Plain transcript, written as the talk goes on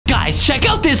guys, check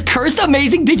out this cursed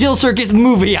Amazing Digital Circus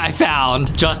movie I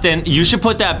found. Justin, you should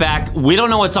put that back. We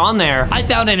don't know what's on there. I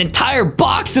found an entire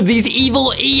box of these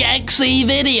evil EXE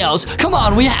videos. Come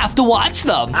on, we have to watch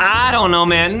them. I don't know,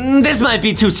 man. This might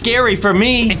be too scary for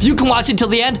me. If you can watch until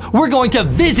the end, we're going to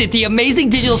visit the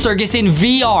Amazing Digital Circus in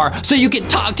VR so you can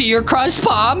talk to your crush,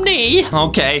 Pomni.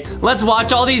 Okay, let's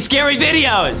watch all these scary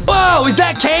videos. Whoa, is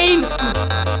that Kane?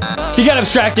 He got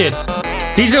abstracted.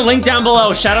 These are linked down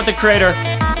below. Shout out the creator.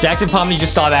 Jackson Pomni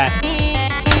just saw that.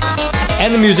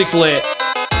 And the music's lit.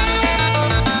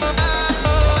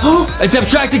 It's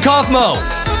abstracted Kaufmo.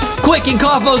 Quick, in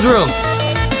Kaufmo's room.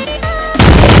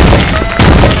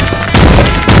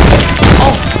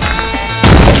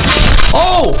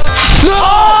 Oh!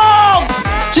 No!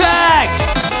 Jack!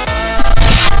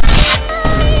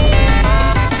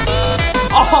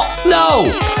 Oh,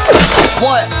 no!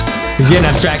 What? He's getting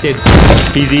abstracted.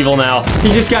 He's evil now.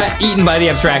 He just got eaten by the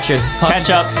abstraction.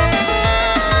 Ketchup.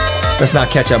 That's not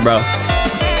ketchup, bro.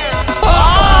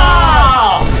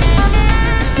 Oh!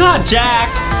 Not Jack.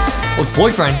 Oh, it's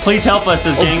boyfriend. Please help us,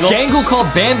 this Gangle. Gangle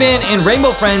called Bam Bam and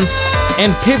Rainbow Friends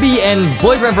and Pibby and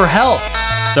boyfriend for help.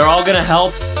 They're all gonna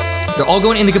help. They're all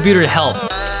going in the computer to help.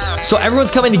 So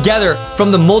everyone's coming together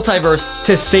from the multiverse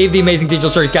to save the Amazing Digital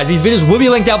Circus, guys. These videos will be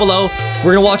linked down below.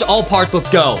 We're gonna watch all parts. Let's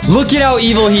go. Look at how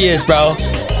evil he is, bro.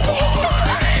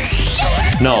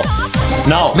 No.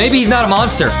 No. Maybe he's not a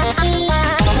monster.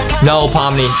 No,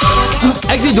 Pomni.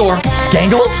 Exit door.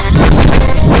 Gangle?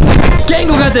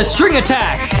 Gangle got the string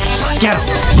attack. Get him.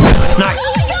 Nice.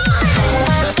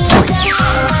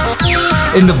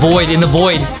 In the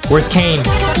void. Where's Kane?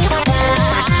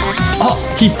 Oh,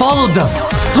 he followed them.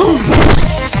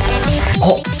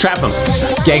 Oh, trap him.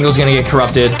 Gangle's gonna get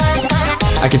corrupted.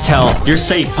 I can tell. You're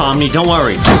safe, Pomni. Don't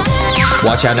worry.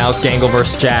 Watch out now. It's Gangle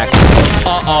versus Jack.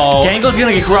 Uh-oh. Gangle's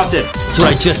gonna get corrupted. That's what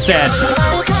I just said.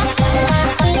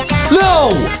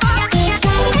 No!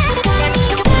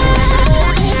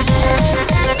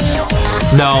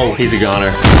 No. He's a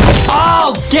goner.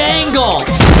 Oh, Gangle!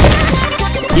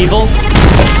 Evil.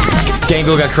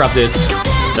 Gangle got corrupted.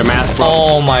 Their mask broke.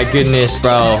 Oh my goodness,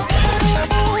 bro.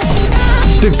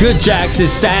 The good Jax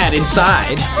is sad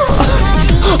inside.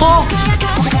 Oh!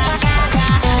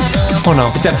 Oh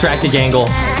no, it's abstracted Gangle.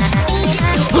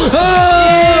 Ew!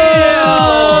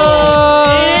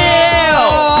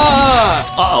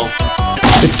 Uh-oh.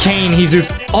 It's Kane, he's...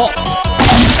 Oh!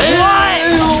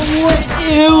 What?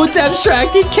 Ew, it's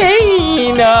abstracted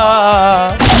Kane!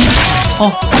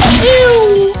 Oh.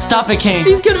 Ew! Stop it, Kane.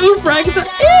 He's gonna oof Ragatha.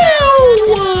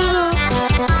 Ew!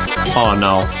 Oh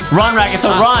no. Run, Ragatha,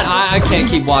 run! I can't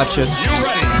keep watching.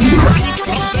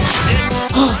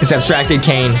 It's abstracted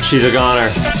Kane. She's a goner.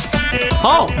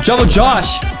 Oh! Jumbo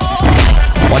Josh!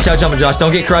 Watch out, Jumbo Josh.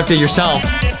 Don't get corrupted yourself.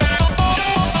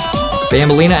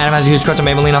 Bambolina. Adam has a huge crush on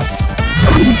Bambolina.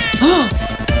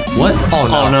 What? Oh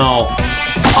no. Oh no.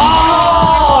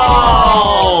 Oh!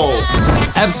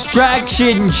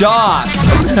 Abstraction Josh.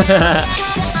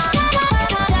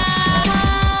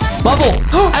 Bubble.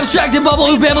 Abstracted Bubble.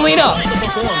 Ooh, Bambolina.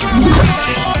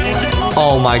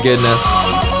 Oh my goodness.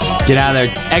 Get out of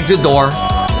there. Exit door.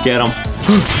 Get him.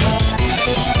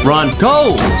 Run.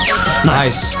 Go.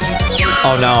 Nice.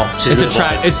 Oh no. It's a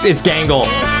trap. It's Gangle.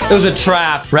 It was a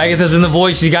trap. Ragatha's in the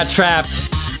void. She got trapped.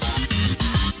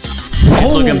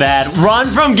 It's looking bad. Run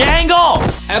from Gangle!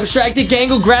 Abstracted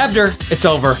Gangle grabbed her. It's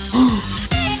over.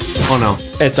 Oh no.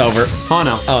 It's over. Oh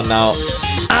no. Oh no.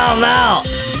 Oh no!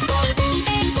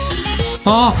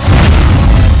 Oh.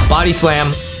 Body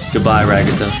slam. Goodbye,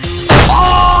 Ragatha.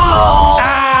 Oh!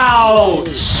 Ouch!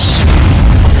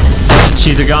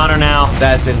 She's a goner now.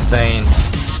 That's insane.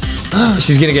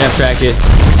 She's gonna get abstracted.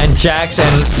 And Jax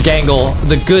and Gangle,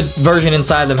 the good version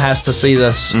inside them, has to see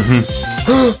this.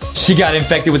 She got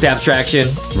infected with the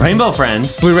abstraction. Rainbow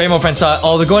Friends. Blue Rainbow Friends saw it.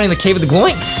 Oh, they're going in the cave of the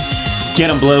Gloink. Get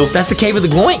them, Blue. That's the cave of the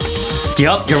Gloink.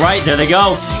 Yup, you're right. There they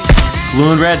go.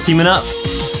 Blue and Red teaming up.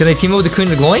 Can they team up with the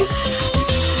Queen of the Gloink?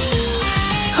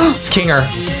 It's Kinger.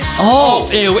 Oh,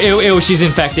 ew, ew, ew, she's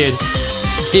infected.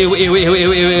 Ew, ew, ew,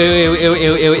 ew, ew, ew, ew,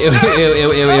 ew, ew, ew, ew,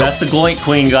 ew, ew. That's the Gloink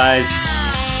Queen, guys.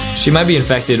 She might be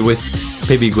infected with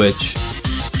Pibby Glitch.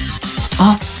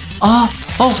 Oh,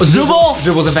 Zubul!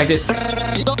 Zubul's infected.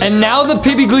 And now the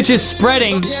Pibby Glitch is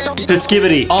spreading. To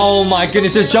Skibbity. Oh my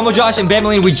goodness, there's Jumbo Josh and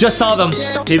Bambolina. We just saw them.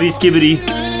 Pibby Skibbity.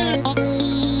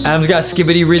 Adam's got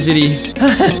Skibbity Rizzity.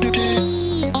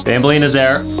 Bambolina's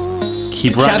there.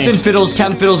 Keep running. Captain Fiddle's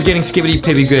getting Skibbity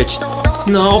Pibby Glitched.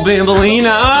 No,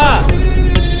 Bambolina!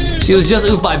 She was just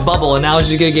oofed by Bubble, and now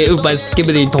she's gonna get oofed by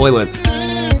Skibbity Toilet.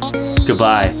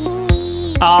 Goodbye.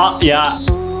 Oh, yeah.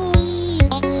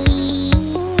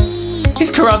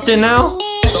 He's corrupted now.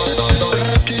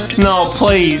 No,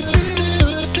 please.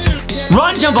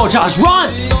 Run, Jumbo Josh,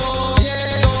 run!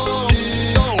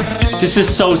 This is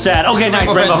so sad. Okay, nice.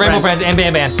 Rainbow Friends and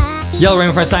Ban Ban. Yellow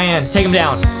Rainbow Friends, Cyan. Take him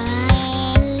down.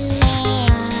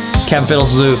 Kevin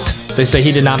Fiddle's zooped. They say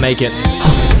he did not make it.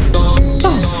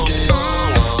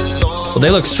 Well, they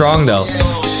look strong, though.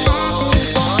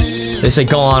 They say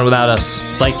go on without us.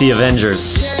 It's like the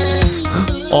Avengers.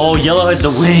 Oh, yellow hit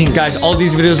the wing. Guys, all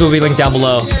these videos will be linked down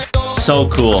below. So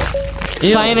cool.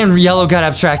 Ew. Cyan and yellow got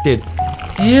abstracted.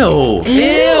 Ew.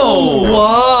 Ew.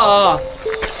 Whoa.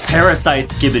 Parasite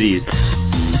skibbities.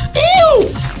 Ew.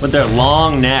 With their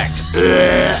long necks.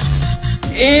 Ew.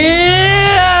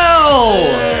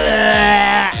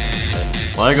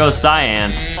 Well, there goes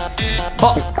Cyan.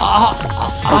 What?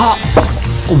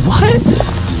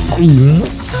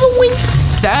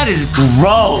 That is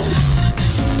gross.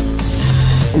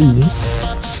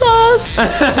 Sus.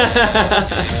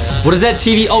 What is that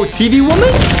TV? Oh, TV woman?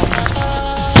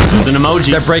 It's an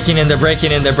emoji. They're breaking in, they're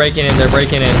breaking in, they're breaking in, they're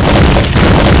breaking in.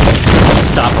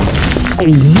 Stop them.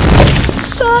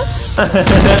 Sus.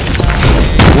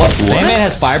 What? Ban Ban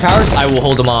has fire powers? I will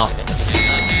hold him off.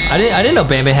 I didn't know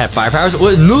Ban Ban had fire powers.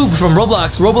 What? Noob from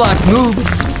Roblox. Roblox noob.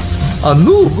 A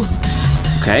noob.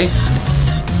 Okay.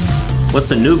 What's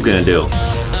the noob gonna do?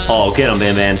 Oh, get him,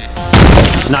 Ban Ban.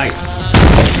 Nice.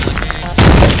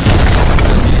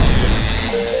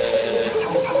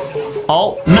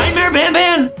 Oh, Nightmare Ban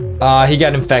Ban! He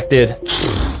got infected.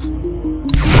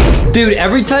 Dude,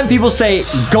 every time people say,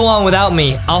 go on without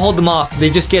me, I'll hold them off, they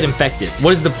just get infected.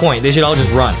 What is the point? They should all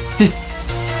just run.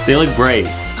 They look brave.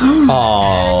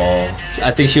 Oh,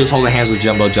 I think she was holding hands with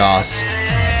Jumbo Joss.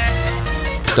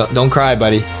 Don't cry,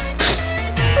 buddy.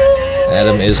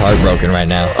 Adam is heartbroken right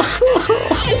now.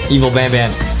 Evil Ban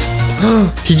Ban.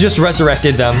 He just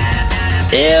resurrected them.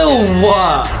 Ew!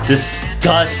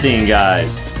 Disgusting,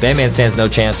 guys. Ban Ban stands no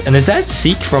chance. And is that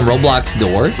Seek from Roblox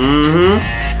Doors? Mm-hmm.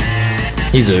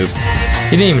 He's oofed.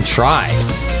 He didn't even try.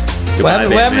 What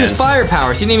happened to his fire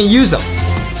powers? He didn't even use them.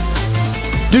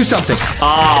 Do something.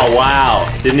 Oh, wow.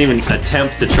 Didn't even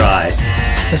attempt to try.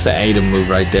 That's an Adam move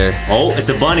right there. Oh, it's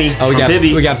a bunny. Oh, we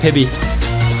got Pibby.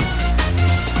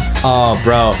 Oh,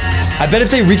 bro. I bet if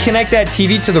they reconnect that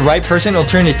TV to the right person, it'll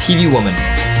turn into TV woman.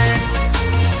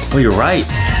 Oh, you're right.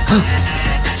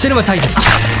 Cinema Titan.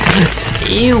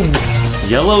 Ew.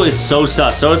 Yellow is so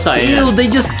sus. So is Cyan. Ew, they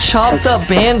just chopped up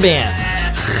Ban Ban.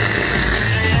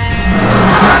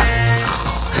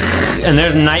 And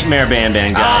there's Nightmare Ban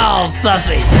Ban, guys. Oh,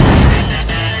 Sussy.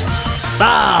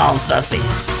 Oh, Sussy.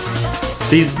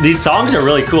 These songs are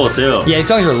really cool, too. Yeah, these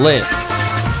songs are lit.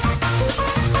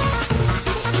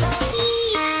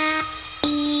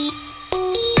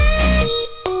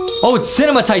 Oh, it's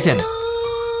Cinema Titan.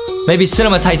 Maybe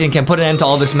Cinema Titan can put an end to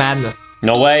all this madness.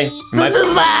 No way. This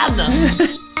is madness.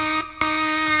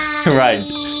 You're right.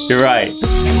 You're right.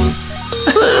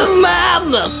 This is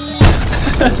madness.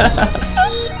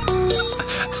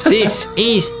 This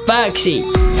is Foxy.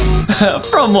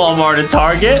 From Walmart and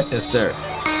Target. Yes, sir.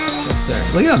 Yes, sir.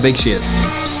 Look at how big she is.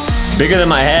 Bigger than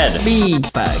my head.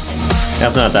 Big bag.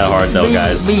 That's not that hard, though,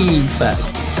 guys. Big bag.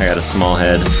 I got a small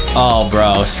head. Oh,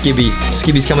 bro.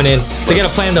 Skibby's coming in. They got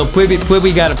a plan, though.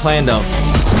 Pibby got a plan, though.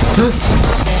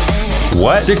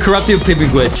 What? The corruptive Pibby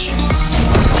glitch.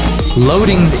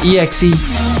 Loading the EXE.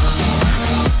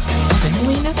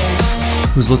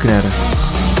 Who's looking at her?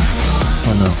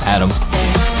 Oh, no. Adam.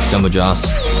 Jumbo Joss.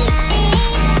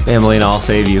 Bambolina, I'll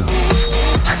save you.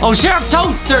 Oh, Sheriff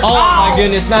Toaster! Oh, my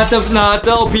goodness. Not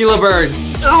the Opila bird.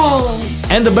 Oh!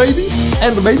 And the baby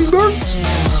birds.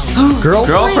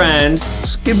 Girlfriend.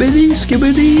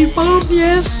 Skibbity, bum,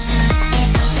 yes.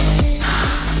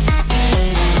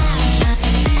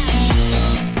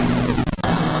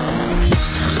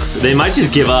 They might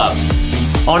just give up.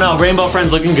 Oh no, Rainbow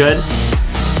Friend's looking good.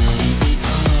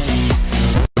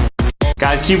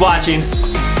 Guys, keep watching.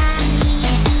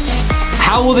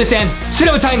 How will this end?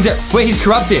 Cinema Titan's there. Wait, he's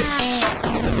corrupted.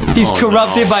 He's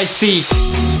corrupted by Seek.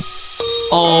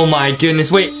 Oh my goodness.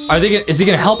 Wait, is he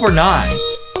gonna help or not?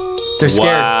 They're scared.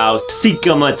 Wow,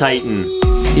 Seekama Titan.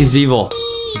 He's evil.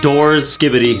 Doors,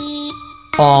 Skibbity.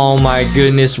 Oh my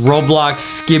goodness. Roblox,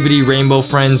 Skibbity, Rainbow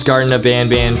Friends, Garden of Ban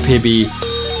Ban, Pibby.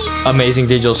 Amazing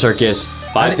Digital Circus.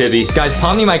 Bye, Pibby. Guys,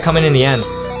 Pomni might come in the end.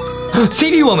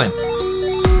 TV Woman.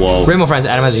 Whoa. Rainbow Friends,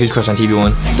 Adam has a huge crush on TV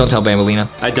Woman. Don't tell Bambolina.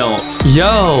 I don't.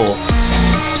 Yo.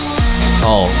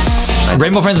 Oh.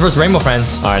 Rainbow Friends versus Rainbow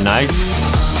Friends. All right, nice.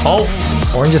 Oh.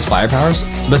 Orange has fire powers,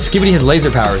 but Skibbity has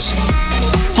laser powers.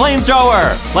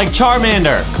 Flamethrower, like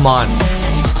Charmander. Come on.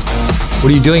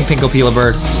 What are you doing, Pinko Pila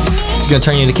Bird? He's gonna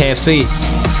turn you into KFC.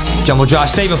 Jumbo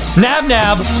Josh, save him.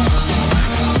 Nab.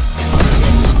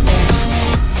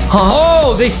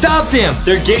 Oh, they stopped him.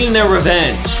 They're getting their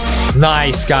revenge.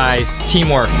 Nice, guys.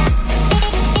 Teamwork.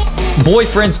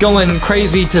 Boyfriend's going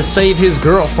crazy to save his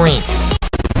girlfriend.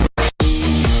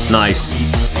 Nice.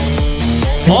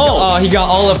 Oh, he got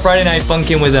all of Friday Night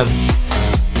Funkin' with him.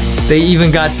 They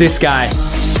even got this guy.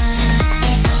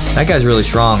 That guy's really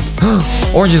strong.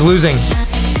 Orange is losing.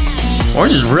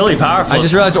 Orange is really powerful. I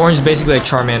just realized Orange is basically like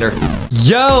Charmander.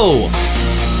 Yo!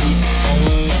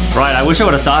 Right, I wish I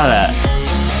would have thought of that.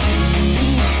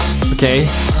 Okay.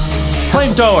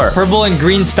 Flamethrower. Purple and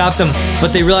green stopped them,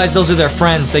 but they realized those are their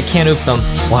friends. They can't oof them.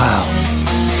 Wow.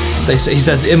 He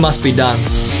says it must be done.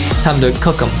 Time to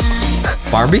cook them.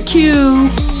 Barbecue.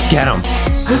 Get them.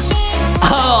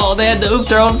 Oh, they had to oof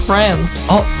their own friends.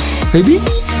 Oh, Quibby?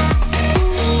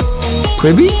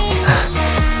 Quibby?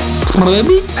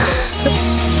 Quibby?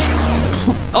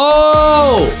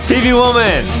 Oh! TV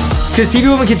Woman. Because TV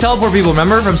Woman can teleport people,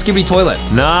 remember? From Skibbity Toilet.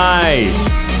 Nice.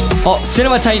 Oh,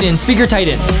 Cinema Titan, Speaker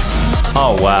Titan.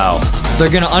 Oh, wow. They're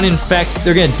gonna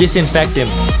they're gonna disinfect him.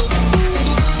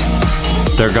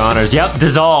 They're goners. Yep,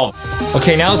 dissolve.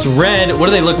 Okay, now it's red. What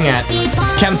are they looking at?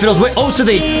 Captain Fiddle's wait. Oh, so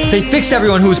they fixed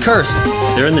everyone who was cursed.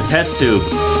 They're in the test tube.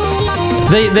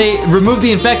 They removed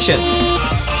the infection.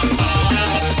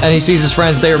 And he sees his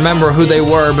friends. They remember who they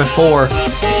were before.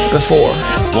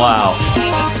 Wow.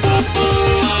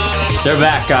 They're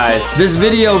back, guys. This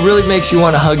video really makes you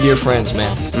want to hug your friends,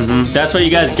 man. That's why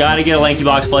you guys gotta get a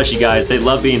LankyBox plushie, guys. They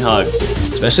love being hugged.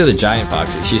 Especially the giant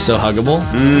foxy. She's so huggable.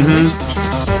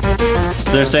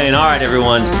 They're saying, all right,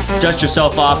 everyone, dust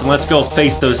yourself off and let's go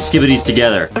face those skibbities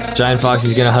together. Giant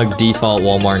Foxy's gonna hug default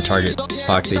Walmart and Target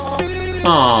Foxy.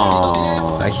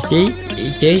 Aww. Foxy,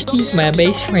 Dusty's my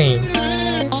best friend.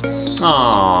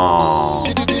 Aww.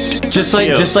 Just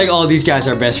like all these guys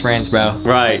are best friends, bro.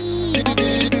 Right.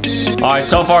 All right,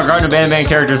 so far, Garden of Banban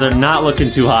characters are not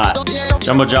looking too hot.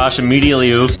 Jumbo Josh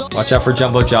immediately oofed. Watch out for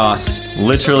Jumbo Joss.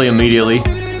 Literally immediately.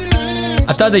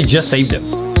 I thought they just saved him.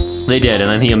 They did, and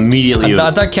then he immediately oofed. I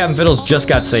thought Captain Fiddles just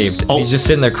got saved. Oh. He's just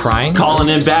sitting there crying. Calling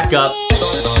in backup.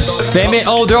 Banban,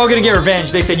 oh, they're all gonna get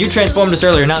revenge. They said you transformed us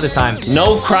earlier, not this time.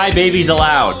 No crybabies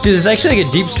allowed. Dude, this is actually like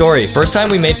a deep story. First time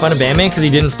we made fun of Banban because he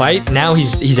didn't fight. Now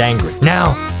he's angry.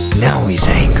 Now he's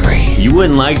angry. You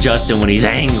wouldn't like Justin when he's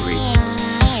angry.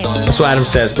 That's what Adam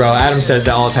says, bro. Adam says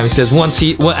that all the time. He says once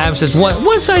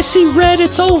I see red,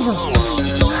 it's over.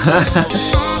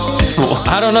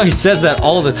 I don't know. He says that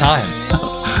all the time.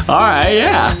 All right,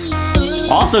 yeah.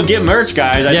 Also, get merch,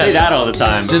 guys. I say that all the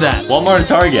time. Do that. Walmart and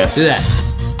Target. Do that.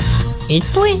 Eat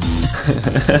blink.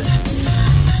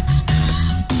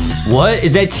 What?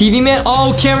 Is that TV man?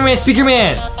 Oh, cameraman, speaker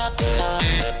man.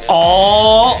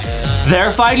 Oh,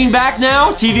 they're fighting back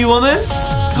now? TV Woman?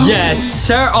 Yes,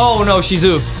 sir. Oh, no, she's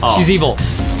oof. Oh. She's evil.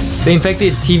 They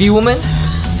infected TV Woman?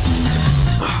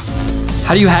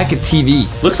 How do you hack a TV?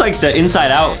 Looks like the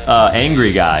Inside Out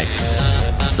angry guy.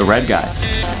 The red guy.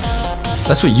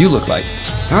 That's what you look like.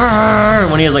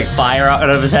 When he has like fire out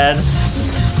of his head.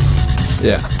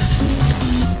 Yeah.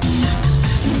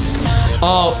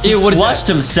 Oh, ew, what is Flushed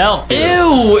that? himself. Dude.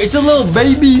 Ew, it's a little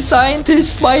baby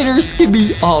scientist spider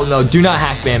skibby. Oh, no, do not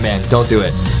hack Banban. Don't do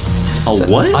it. Oh,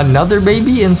 what? Another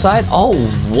baby inside? Oh,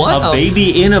 what? A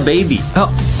baby in a baby.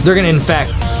 Oh, they're gonna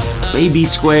infect. Baby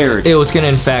squared. Ew, it's gonna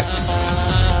infect.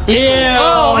 Ew.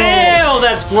 Oh, ew,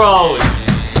 that's gross.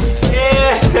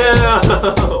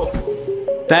 Ew.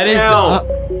 That is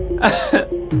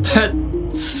That's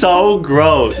so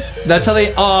gross. That's how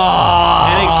they. Oh.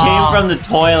 And it came from the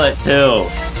toilet too.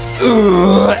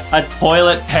 A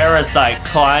toilet parasite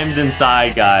climbs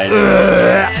inside, guys.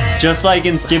 Just like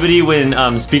in Skibbity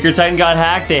when Speaker Titan got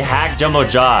hacked, they hacked Jumbo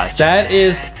Josh. That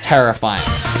is terrifying.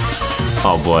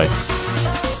 Oh boy.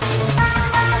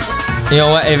 You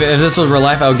know what? If this was real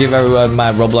life, I would give everyone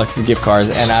my Roblox gift cards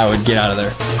and I would get out of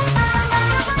there.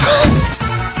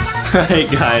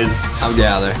 Right, guys. I'll get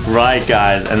out of there. Right,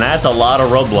 guys. And that's a lot of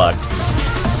Roblox.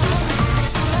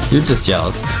 You're just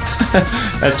jealous.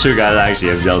 That's true, guys.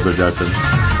 Actually, I'm jealous of Justin.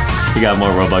 He got more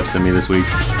Robux than me this week.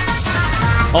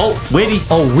 Oh, Witty.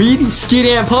 Oh, Weedy. Skid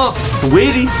and pump.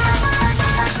 Witty.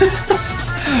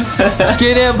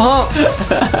 Skid and pump.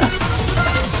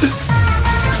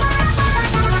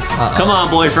 Come on,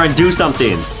 boyfriend. Do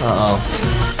something. Uh-oh.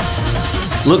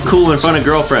 Look cool in front of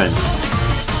girlfriend.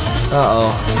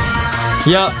 Uh-oh.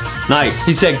 Yep. Nice.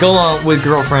 He said, go on with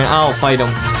girlfriend. I'll fight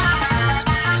him.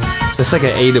 That's like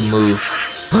an Ada move.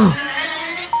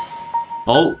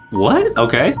 Oh, what?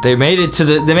 Okay. They made it to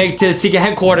the secret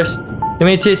headquarters. They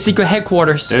made it to the secret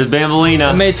headquarters. There's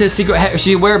Bambolina. They made it to the secret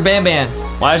she wear Banban.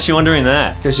 Why is she wondering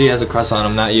that? Because she has a crush on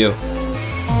him, not you.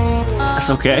 That's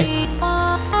okay.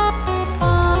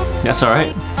 That's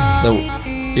alright.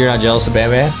 You're not jealous of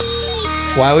Bam Bam?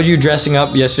 Why would you dressing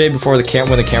up yesterday before when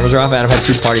the cameras were off? Adam had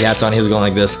 2 party hats on. He was going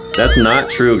like this. That's not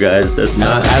true, guys. That's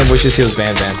not. Adam wishes he was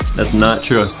Bam Bam. That's not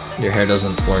true. Your hair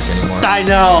doesn't work anymore. I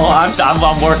know.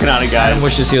 I'm working on it, guys. Adam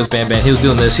wishes he was Bam Bam. He was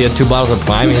doing this. He had 2 bottles of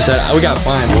Prime. He said, "We got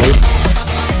Prime, boys."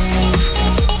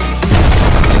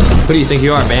 Who do you think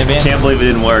you are, Bam Bam? Can't believe it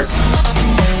didn't work.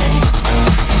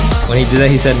 When he did that,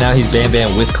 he said now he's Bam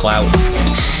Bam with clout.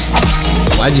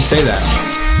 Why'd you say that?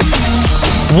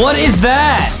 What is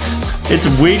that? It's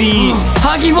witty.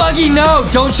 Huggy Wuggy, no!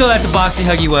 Don't show that to Boxy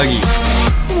Huggy Wuggy.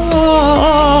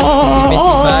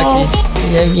 Missy Foxy.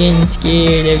 I'm getting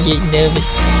scared. I'm getting nervous.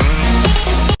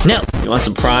 No. You want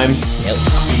some Prime? Nope.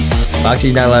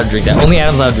 Boxy's not allowed to drink that. Only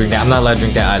Adam's allowed to drink that. I'm not allowed to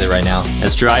drink that either right now.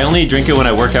 That's true. I only drink it when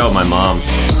I work out with my mom.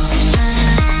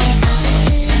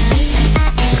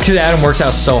 It's because Adam works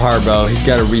out so hard, bro. He's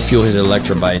got to refuel his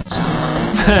electrolytes.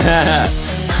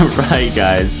 Right,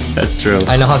 guys. That's true.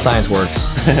 I know how science works.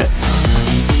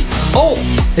 Oh!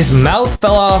 His mouth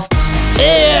fell off.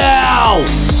 Ew!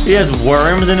 He has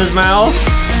worms in his mouth?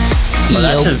 Oh,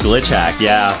 that's just glitch hack.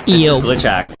 Yeah. Ew. Glitch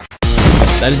hack.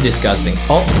 That is disgusting.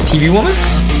 Oh, TV woman?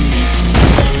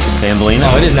 Bambolina?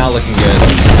 Oh, it is not looking good.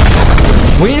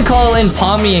 We need to call in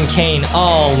Pomni and Kane.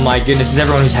 Oh my goodness, is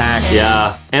everyone who's hacked.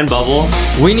 Yeah. And Bubble.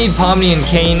 We need Pomni and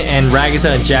Kane and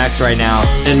Ragatha and Jax right now.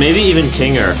 And maybe even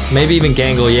Kinger. Maybe even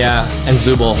Gangle, yeah. And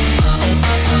Zubul.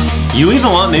 You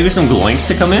even want maybe some Gloinks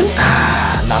to come in?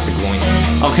 Not the Gloinks.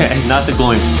 Okay, not the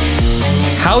Gloinks.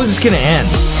 How is this gonna end?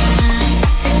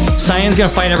 Cyan's gonna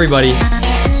fight everybody.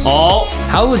 Oh.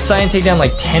 How would Cyan take down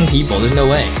like 10 people? There's no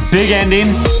way. Big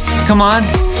ending. Come on.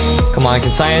 Come on,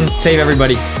 can Cyan save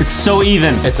everybody? It's so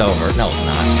even. It's over. No, it's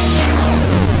not.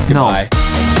 Goodbye. No.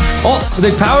 Oh,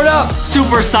 they powered up.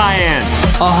 Super Cyan.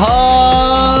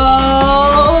 Oh,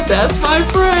 that's my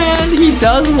friend. He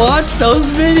does watch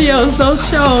those videos, those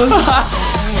shows.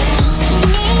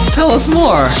 Tell us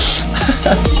more.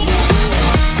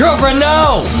 Girlfriend,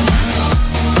 no.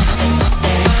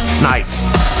 Nice.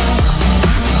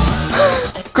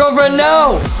 Girlfriend,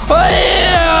 no.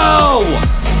 Ew.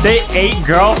 They ate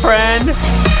girlfriend.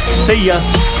 See ya.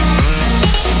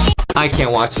 I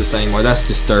can't watch this anymore. That's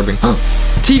disturbing.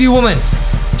 TV woman.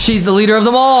 She's the leader of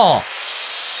them all.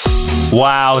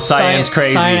 Wow, Cyan's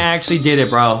crazy. Cyan actually did it,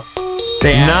 bro.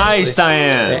 Nice,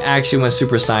 Cyan. They actually went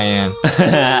Super Cyan.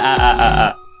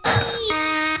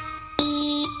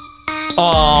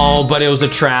 Oh, but it was a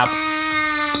trap.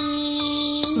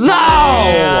 No!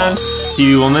 And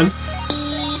TV woman.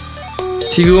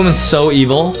 TV woman's so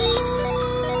evil.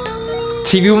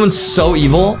 TV woman's so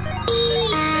evil.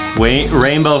 Wait,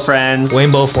 rainbow friends.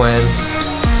 Rainbow friends.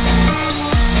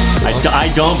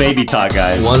 I don't baby talk,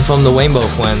 guys. One from the Rainbow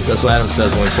friends. That's what Adam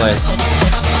says when we play.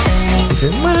 He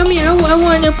says, "Mommy, I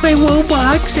want to play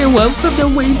Roblox, and one from the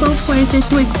Rainbow friends is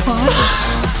doing pot."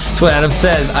 That's what Adam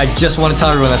says. I just want to tell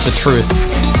everyone that's the truth.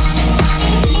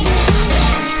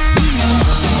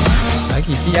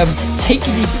 I'm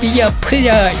taking this video, put it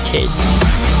on kid.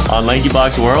 On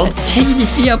LankyBox World? Taking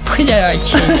this video, put it on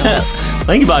kid.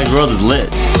 LankyBox World is lit.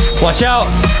 Watch out!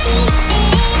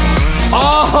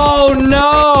 Oh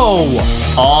no!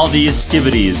 All these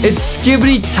skibbities. It's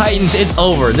Skibbity Titans. It's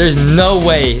over. There's no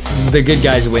way the good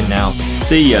guys win now.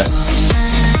 See ya.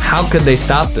 How could they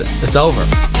stop this? It's over.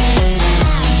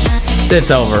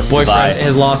 It's over. Boyfriend Goodbye.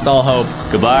 has lost all hope.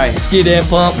 Goodbye. Skid and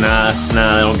pump. Nah,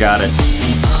 they don't got it.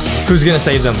 Who's gonna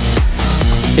save them?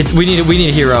 We need a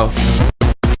hero.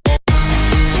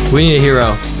 We need a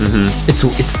hero. Mm-hmm. It's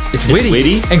Witty.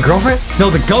 Witty? And girlfriend? No,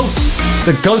 the ghosts.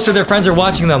 The ghosts of their friends are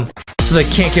watching them, so they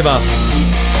can't give up.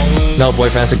 No,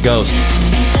 boyfriend, it's a ghost.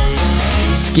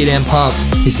 Skid and pump.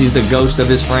 He sees the ghost of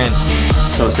his friend.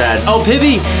 So sad. Oh,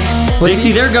 Pibby! They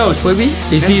see their ghost. Wibby?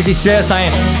 He says,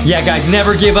 Cyan. Yeah, guys,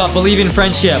 never give up. Believe in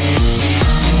friendship.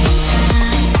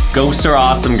 Ghosts are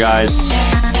awesome, guys.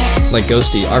 Like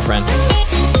Ghosty, our friend.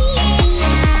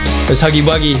 There's Huggy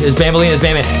Wuggy. There's Bambolina. There's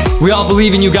Bam. We all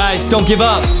believe in you guys. Don't give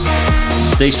up.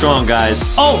 Stay strong, guys.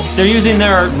 Oh, they're using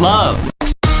their love.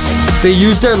 They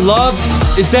used their love.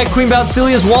 Is that Queen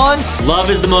Balcilia's wand? Love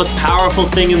is the most powerful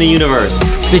thing in the universe.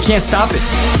 They can't stop it.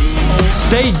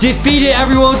 They defeated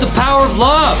everyone with the power of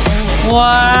love.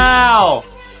 Wow!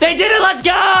 They did it! Let's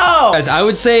go! Guys, I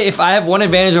would say if I have one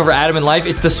advantage over Adam in life,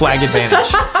 it's the swag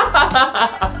advantage.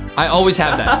 I always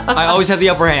have that. I always have the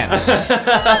upper hand.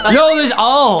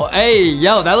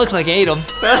 Yo, that looked like Adam.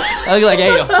 That looked like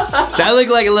Adam. That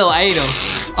looked like a little Adam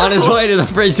on his way to the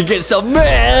fridge to get some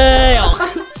milk.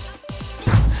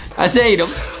 That's Adam.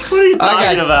 What are you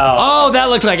talking about? Oh, that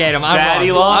looked like Adam.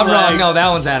 I'm wrong. No, that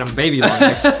one's Adam. Baby long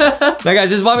legs. Now, guys,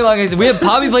 this is Bobby Long Legs. We have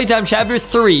Poppy Playtime Chapter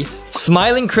 3.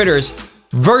 Smiling Critters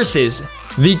versus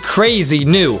the crazy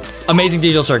new Amazing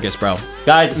Digital Circus, bro.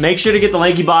 Guys, make sure to get the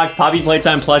LankyBox Poppy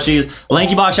Playtime plushies.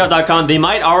 LankyBoxShop.com. They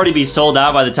might already be sold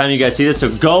out by the time you guys see this, so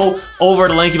go over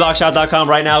to LankyBoxShop.com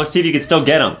right now. See if you can still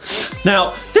get them.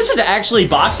 Now, this is actually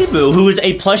Boxy Boo, who is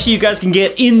a plushie you guys can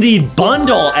get in the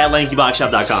bundle at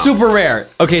LankyBoxShop.com. Super rare.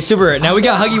 Okay, super rare. Now we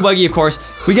got Huggy Wuggy, of course.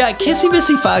 We got Kissy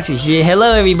Missy Foxy.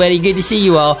 Hello, everybody. Good to see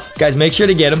you all. Guys, make sure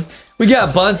to get them. We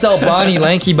got Buncel Bonnie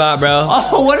Lanky Bot, bro.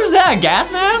 Oh, what is that?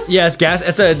 Gas mask? Yeah, it's gas.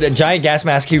 It's a giant gas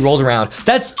mask he rolls around.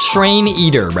 That's Train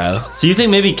Eater, bro. So you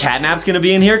think maybe Catnap's gonna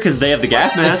be in here because they have the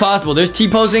gas mask? It's possible. There's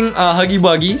T-posing Huggy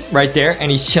Wuggy right there, and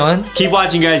he's chilling. Keep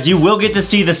watching, guys. You will get to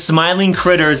see the smiling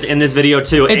critters in this video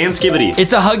too, and Skibbity.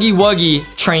 It's a Huggy Wuggy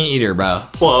Train Eater, bro.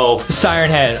 Whoa. Siren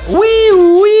Head. Wee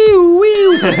wee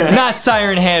wee. Not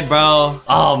Siren Head, bro.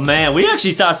 Oh man, we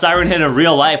actually saw Siren Head in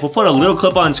real life. We'll put a little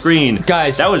clip on screen.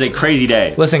 Guys, that was a crazy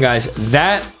day. Listen, guys,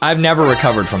 that I've never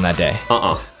recovered from that day.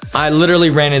 I literally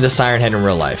ran into Siren Head in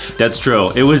real life. That's true.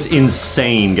 It was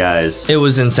insane, guys. It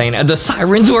was insane. The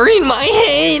sirens were in my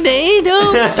head.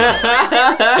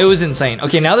 It was insane.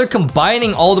 Okay, now they're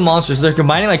combining all the monsters. They're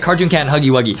combining like Cartoon Cat and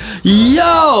Huggy Wuggy.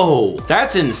 Yo!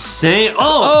 That's insane.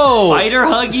 Oh, Spider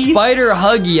Huggy? Spider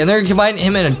Huggy. And they're combining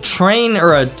him in a train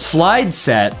or a slide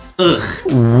set.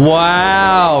 Ugh.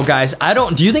 Wow, guys.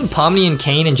 Do you think Pomni and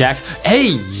Kane and Jax? Hey,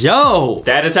 yo.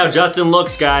 That is how Justin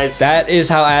looks, guys. That is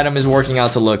how Adam is working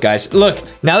out to look, guys. Look,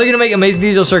 now they're gonna make Amazing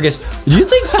Digital Circus. Do you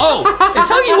think, it's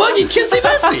Huggy Wuggy Kissy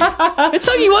Missy. It's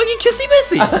Huggy Wuggy Kissy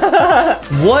Missy.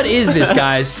 What is this,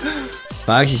 guys?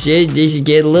 Foxy said this should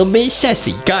get a little bit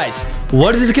sassy. Guys,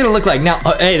 what is this gonna look like? Now,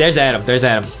 hey, there's Adam. There's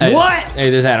Adam. What? Hey,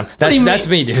 there's Adam. That's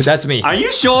me, dude. That's me. Are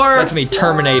you sure? That's me,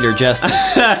 Terminator Justin.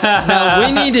 Now,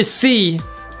 we need to see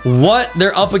what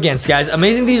they're up against, guys.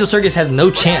 Amazing Digital Circus has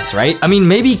no chance, right? I mean,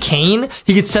 maybe Kane,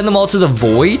 he could send them all to the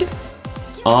void.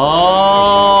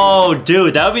 Oh,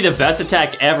 dude, that would be the best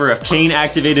attack ever if Kane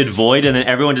activated Void and then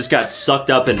everyone just got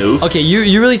sucked up and oof. Okay,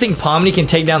 you really think Pomni can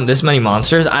take down this many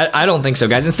monsters? I don't think so,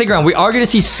 guys. And stick around. We are going to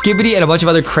see Skibbity and a bunch of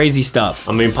other crazy stuff.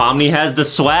 I mean, Pomni has the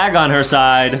swag on her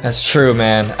side. That's true,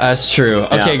 man. That's true.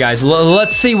 Okay, guys,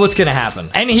 let's see what's going to happen.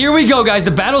 And here we go, guys.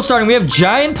 The battle's starting. We have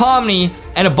Giant Pomni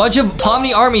and a bunch of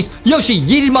Pomni armies. Yoshi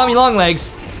yeeted Mommy Longlegs.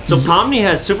 So Pomni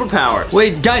has superpowers.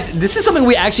 Wait, guys, this is something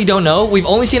we actually don't know. We've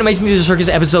only seen Amazing Digital Circus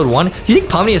episode 1. Do you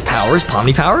think Pomni has powers?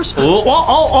 Pomni powers?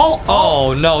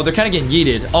 Oh, no, they're kind of getting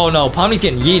yeeted. Oh, no, Pomni's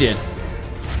getting yeeted.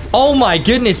 Oh, my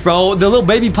goodness, bro. The little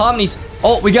baby Pomnis.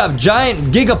 Oh, we got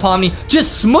giant Giga Pomni.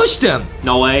 Just smushed him.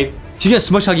 No way. She's gonna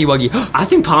smush Huggy Wuggy. I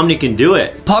think Pomni can do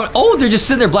it. Oh, they're just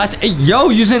sitting there blasting. Hey, yo,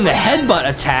 using the headbutt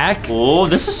attack. Oh,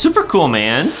 this is super cool,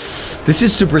 man. This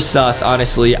is super sus,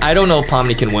 honestly. I don't know if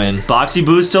Pomni can win. Boxy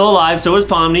Boo's still alive, so is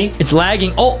Pomni. It's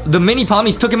lagging. Oh, the mini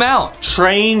Pomnis took him out.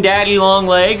 Train Daddy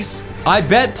Longlegs. I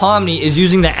bet Pomni is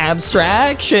using the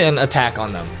abstraction attack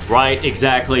on them. Right,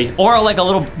 exactly. Or like a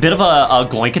little bit of a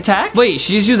gloink attack. Wait,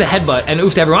 she just used a headbutt and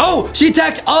oofed everyone. Oh, she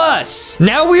attacked us.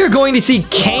 Now we are going to see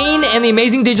Kane and the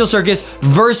Amazing Digital Circus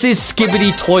versus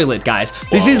Skibbity Toilet, guys.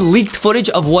 This is leaked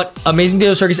footage of what Amazing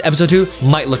Digital Circus episode 2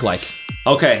 might look like.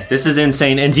 Okay, this is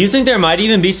insane. And do you think there might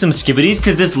even be some Skibbities?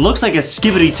 Because this looks like a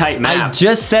Skibbity type map. I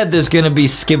just said there's gonna be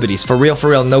Skibbities. For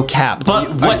real, no cap.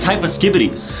 But what type of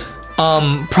Skibbities?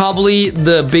 Probably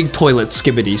the big toilet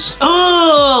Skibbities.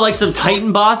 Oh, like some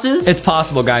Titan bosses? It's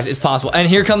possible, guys. It's possible. And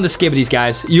here come the Skibbities,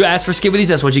 guys. You ask for Skibbities,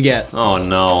 that's what you get. Oh,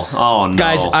 no. Oh, no.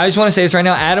 Guys, I just want to say this right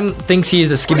now. Adam thinks he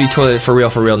is a Skibbity toilet for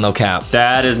real, no cap.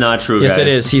 That is not true, yes, guys. Yes, it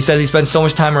is. He says he spends so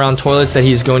much time around toilets that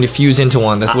he's going to fuse into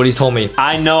one. That's what he's told me.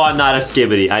 I know I'm not a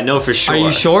Skibbity. I know for sure. Are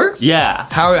you sure? Yeah.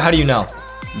 How do you know?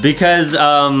 Because,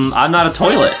 I'm not a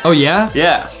toilet. Oh, yeah?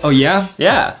 Yeah. Oh, yeah?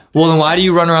 Yeah. Well, then why do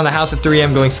you run around the house at 3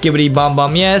 a.m. going skibbity bum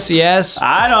bum? Yes, yes.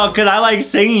 I don't, because I like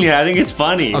singing it. I think it's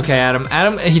funny. Okay, Adam.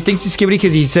 Adam, he thinks he's skibbity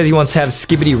because he says he wants to have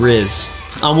skibbity riz.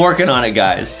 I'm working on it,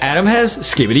 guys. Adam has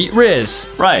skibbity riz.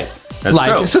 Right. That's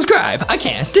like, true. subscribe. I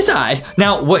can't decide.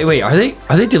 Now, wait, are they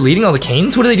deleting all the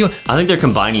canes? What are they doing? I think they're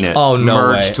combining it. Oh, no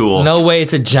Merge way. tool. No way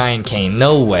it's a giant cane.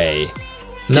 No way.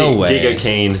 No way. Giga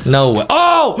Cane. No way.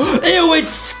 Oh! Ew,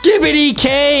 it's Skibbity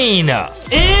Cane! Ew!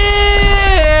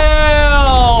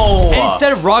 And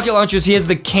instead of rocket launchers, he has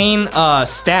the cane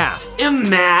staff.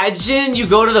 Imagine you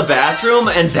go to the bathroom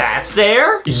and that's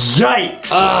there?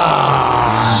 Yikes!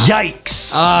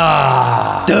 Yikes!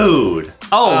 Dude.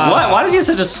 Oh, what? Why does he have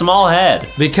such a small head?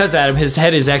 Because, Adam, his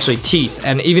head is actually teeth.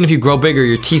 And even if you grow bigger,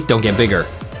 your teeth don't get bigger.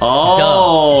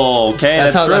 Oh, duh. Okay,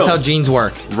 that's true. That's how genes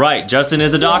work. Right, Justin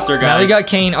is a doctor, guys. Now they got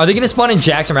Kane. Are they gonna spawn in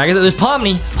Jax and Ragged? There's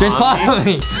Pomni. There's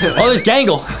Pomni. Oh, there's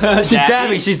Gangle.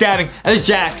 She's dabbing. And there's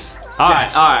Jax.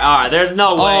 All right. There's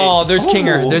no way. Oh, there's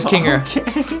Kinger. There's Kinger.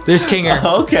 Okay. There's Kinger.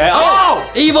 Okay.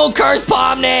 Oh! Evil Curse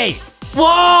Pomni!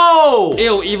 Whoa!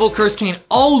 Ew, Evil Curse Kane.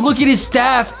 Oh, look at his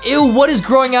staff. Ew, what is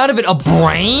growing out of it? A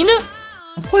brain?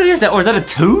 What is that? Or is that a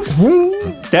tooth?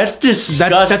 That's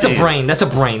disgusting. That's a brain. That's a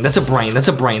brain. That's a brain. That's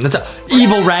a brain. That's a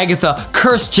Evil Ragatha.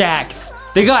 Curse Jack.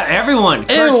 They got everyone.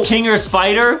 Curse Kinger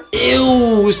Spider.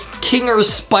 Ew, Kinger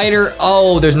Spider.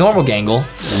 Oh, there's normal Gangle.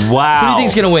 Wow. Who do you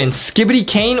think's gonna win? Skibbity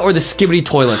Kane or the Skibbity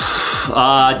Toilets?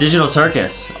 Digital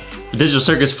Circus. Digital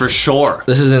Circus for sure.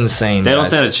 This is insane. They don't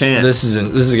guys. stand a chance. This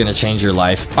is gonna change your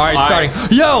life. All right,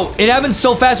 starting. Yo, it happened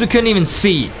so fast we couldn't even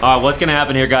see. All right, what's gonna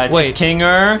happen here, guys? Wait, it's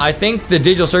Kinger. I think the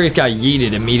Digital Circus got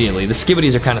yeeted immediately. The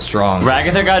Skibbities are kind of strong.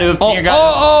 Ragatha got oofed. Oh, Kinger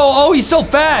got he's so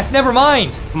fast. Never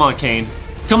mind. Come on, Kane.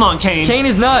 Come on, Kane. Kane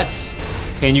is nuts.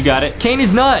 Kane, you got it. Kane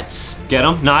is nuts. Get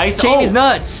him. Nice. Kane is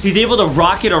nuts. He's able to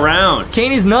rocket around.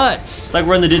 Kane is nuts. It's like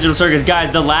we're in the Digital Circus.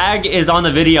 Guys, the lag is on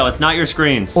the video. It's not your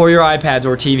screens. Or your iPads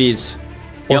or TVs.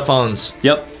 Or phones.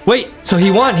 Yep. Wait, so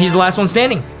he won. He's the last one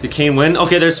standing. Did Kane win?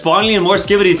 Okay, they're spawning in more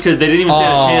Skibbities because they didn't even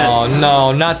stand a chance. Oh,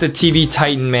 no, not the TV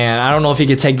Titan, man. I don't know if he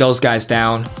could take those guys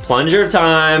down. Plunger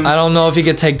time. I don't know if he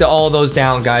could take all those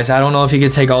down, guys. I don't know if he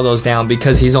could take all those down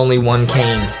because he's only one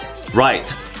Kane. Right.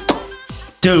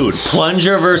 Dude,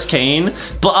 Plunger versus Kane.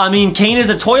 But I mean, Kane is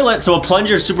a toilet, so a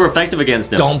Plunger is super effective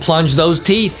against him. Don't plunge those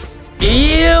teeth.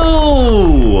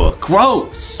 Ew!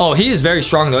 Gross. Oh, he is very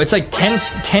strong, though. It's like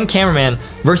 10 cameraman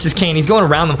versus Kane. He's going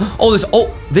around them. Oh,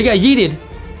 they got yeeted.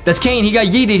 That's Kane. He got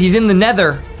yeeted. He's in the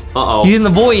nether. Uh-oh. He's in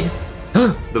the void.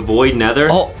 The void nether?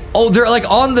 Oh, they're like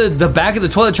on the back of the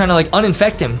toilet trying to like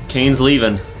uninfect him. Kane's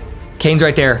leaving. Kane's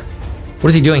right there. What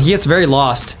is he doing? He gets very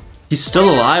lost. He's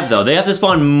still alive, though. They have to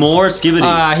spawn more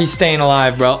Skibbities. He's staying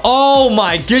alive, bro. Oh,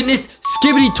 my goodness.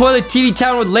 Skibbity Toilet TV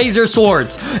Town with laser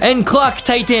swords and Clock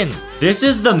Titan. This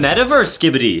is the Metaverse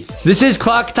Skibbity. This is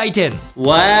Clock Titan.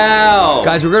 Wow.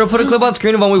 Guys, we're going to put a clip on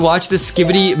screen of when we watched this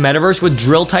Skibbity Metaverse with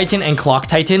Drill Titan and Clock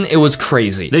Titan. It was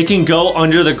crazy. They can go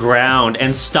under the ground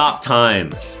and stop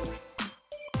time.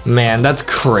 Man, that's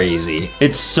crazy.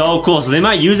 It's so cool. So they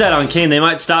might use that on Kane. They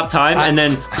might stop time and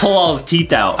then pull all his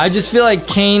teeth out. I just feel like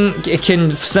Kane can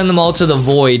send them all to the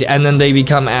void and then they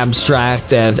become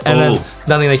abstracted and then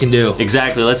nothing they can do.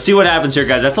 Exactly. Let's see what happens here,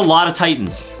 guys. That's a lot of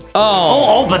Titans.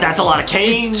 Oh, but that's a lot of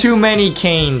Canes. Too many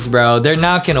Canes, bro. They're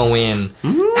not gonna win.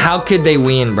 How could they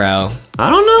win, bro? I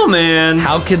don't know, man.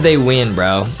 How could they win,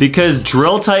 bro? Because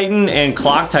Drill Titan and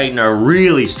Clock Titan are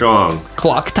really strong.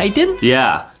 Clock Titan?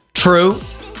 Yeah. True.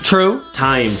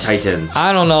 Time Titan.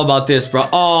 I don't know about this, bro.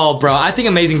 Oh, bro. I think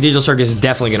Amazing Digital Circus is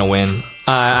definitely gonna win.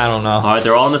 I don't know. All right,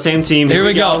 they're all on the same team. Here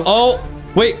we go. Oh,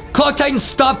 wait. Clock Titan,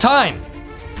 stop time.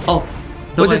 Oh.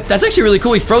 No way. That's actually really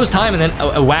cool. He froze time and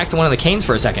then whacked one of the Canes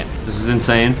for a second. This is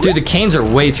insane. Dude, the Canes are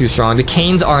way too strong. The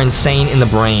Canes are insane in the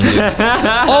brain, dude.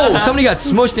 Oh, somebody got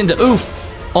smushed into oof.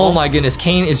 Oh my goodness.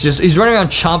 Kane is he's running around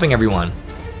chomping everyone.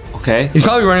 Okay. He's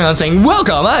probably running around saying,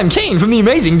 "Welcome, I'm Kane from the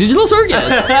Amazing Digital Circus."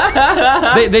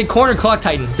 they cornered Clock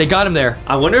Titan. They got him there.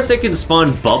 I wonder if they can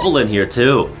spawn Bubble in here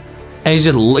too. And he's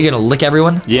just gonna lick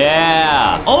everyone?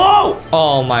 Yeah. Oh!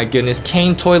 Oh my goodness.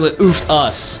 Kane Toilet oofed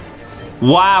us.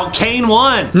 Wow, Kane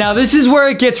won! Now this is where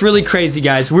it gets really crazy,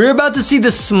 guys. We're about to see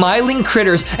the Smiling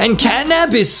Critters, and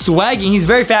Catnap is swagging. He's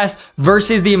very fast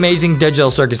versus the Amazing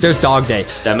Digital Circus. There's Dog Day.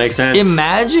 That makes sense.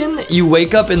 Imagine you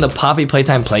wake up in the Poppy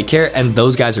Playtime Playcare, and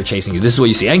those guys are chasing you. This is what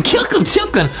you see. And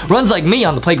Kilkin runs like me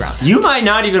on the playground. You might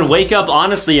not even wake up,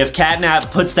 honestly, if Catnap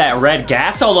puts that red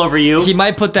gas all over you. He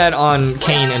might put that on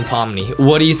Kane and Pomni.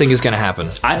 What do you think is going to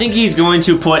happen? I think he's going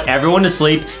to put everyone to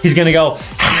sleep. He's going to go...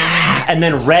 and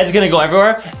then Red's gonna go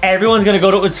everywhere. Everyone's gonna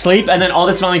go to sleep, and then all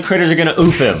the smiling critters are gonna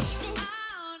oof him.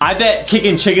 I bet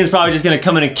Kickin' Chicken's probably just gonna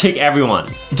come in and kick everyone.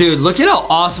 Dude, look at how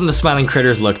awesome the Smiling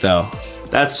Critters look, though.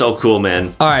 That's so cool,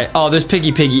 man. All right. Oh, there's Piggy.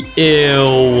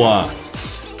 Ew.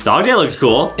 Dog Day looks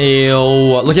cool.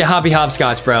 Ew. Look at Hoppy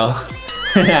Hopscotch, bro.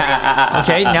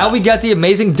 Okay, now we got the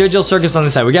Amazing Digital Circus on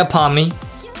the side. We got Pomni.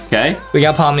 Okay. We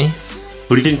got Pomni.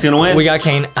 Who do you think's gonna win? We got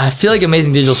Kane. I feel like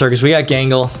Amazing Digital Circus. We got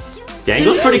Gangle.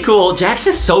 Gangle's pretty cool. Jax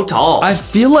is so tall. I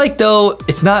feel like, though,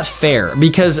 it's not fair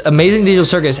because Amazing Digital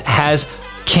Circus has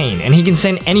Kane, and he can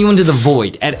send anyone to the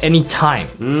void at any time.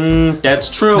 That's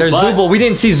true. There's Zooble. We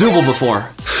didn't see Zooble before.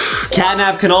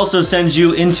 Catnap can also send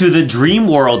you into the dream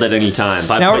world at any time.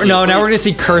 Now we're going to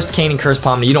see Cursed Kane and Cursed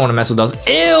Pomni. You don't want to mess with those.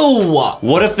 Ew!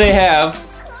 What if they have,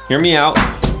 hear me out,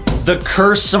 the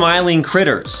Cursed Smiling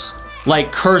Critters?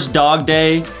 Like Cursed Dog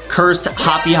Day, Cursed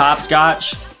Hoppy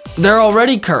Hopscotch. They're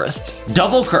already cursed.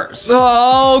 Double curse.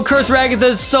 Oh, Cursed Ragatha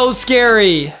is so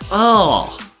scary.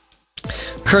 Oh.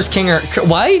 Cursed Kinger.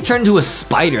 Why did he turn into a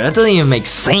spider? That doesn't even make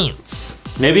sense.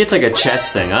 Maybe it's like a chess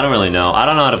thing. I don't really know. I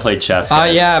don't know how to play chess,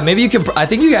 guys. Yeah, maybe you can. I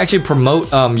think you can actually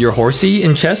promote your horsey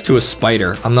in chess to a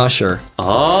spider. I'm not sure.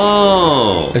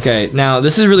 Oh. Okay, now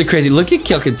this is really crazy. Look at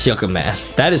Kilka Chilka, man.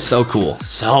 That is so cool.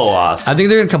 So awesome. I think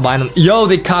they're gonna combine them. Yo,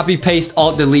 they copy paste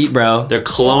alt delete, bro. They're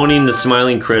cloning the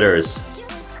smiling critters.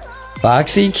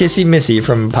 Foxy Kissy Missy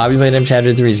from Poppy Playtime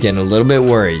Chapter 3 is getting a little bit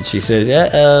worried. She says,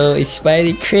 uh-oh, it's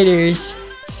spidey critters.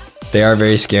 They are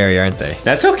very scary, aren't they?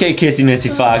 That's okay, Kissy Missy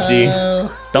Foxy.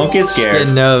 Don't get scared. She's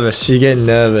getting nervous. She's getting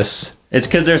nervous. It's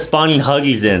because they're spawning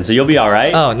Huggies in, so you'll be all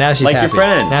right. Oh, now she's like happy. Like your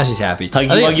friend. Now she's happy. Huggy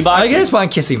Wuggy Box. I guess spawn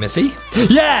Kissy Missy.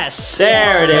 Yes!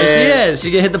 There it is. There she is.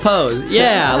 She can hit the pose.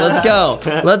 Yeah, let's go.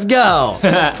 Let's go. All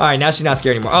right, now she's not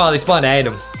scared anymore. Oh, they spawned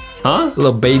Adam. Huh?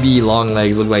 Little baby long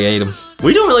legs look like Adam.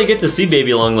 We don't really get to see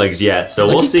baby long legs yet, so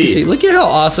we'll see. Kissy. Look at how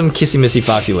awesome Kissy Missy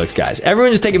Foxy looks, guys.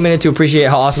 Everyone just take a minute to appreciate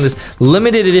how awesome this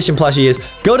limited edition plushie is.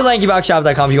 Go to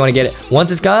LankyBoxShop.com if you want to get it. Once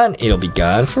it's gone, it'll be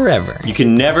gone forever. You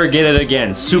can never get it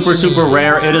again. Super, super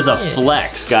rare. It is a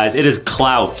flex, guys. It is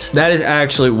clout. That is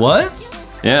actually what?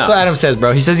 Yeah. That's what Adam says,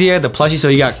 bro. He says he had the plushie, so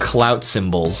he got clout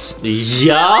symbols.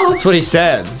 Yeah. That's what he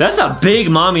said. That's a big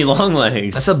mommy long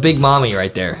legs. That's a big mommy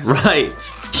right there. Right.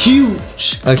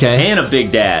 Huge. Okay. And a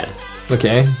big dad.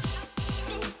 Okay.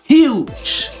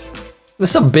 Huge.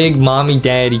 That's a big mommy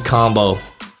daddy combo.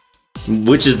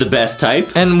 Which is the best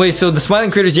type? And wait, so the smiling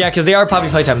critters, yeah, because they are Poppy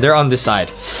Playtime. They're on this side.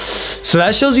 So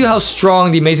that shows you how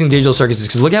strong the Amazing Digital Circus is.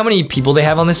 Because look how many people they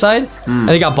have on this side. And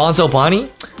they got Bonzo Bonnie.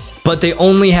 But they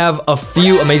only have a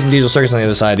few Amazing Digital Circus on the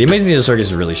other side. The Amazing Digital Circus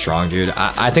is really strong, dude.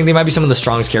 I think they might be some of the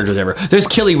strongest characters ever. There's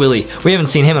Killy Willy. We haven't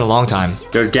seen him in a long time.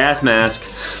 There's Gas Mask,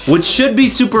 which should be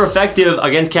super effective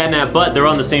against Catnap, but they're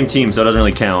on the same team, so it doesn't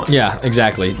really count. Yeah,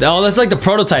 exactly. Oh, that's like the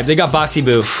prototype. They got Boxy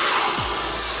Boo.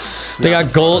 They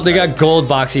got gold. They got gold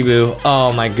Boxy Boo.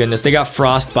 Oh my goodness. They got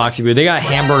Frost Boxy Boo. They got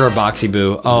Hamburger Boxy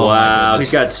Boo. Oh wow. He's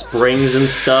got springs and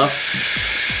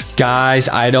stuff. Guys,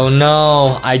 I don't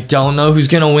know. I don't know who's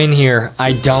gonna win here.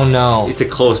 I don't know. It's a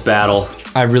close battle.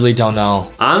 I really don't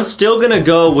know. I'm still gonna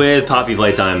go with Poppy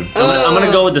Playtime. I'm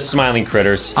gonna go with the Smiling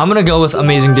Critters. I'm gonna go with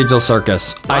Amazing Digital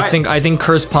Circus. I right. think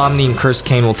Curse Pomni and Curse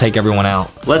Kane will take everyone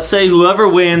out. Let's say whoever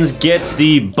wins gets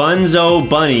the Bunzo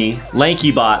Bunny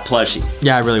LankyBot plushie.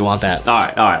 Yeah, I really want that. All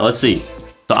right, let's see.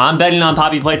 So I'm betting on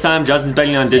Poppy Playtime, Justin's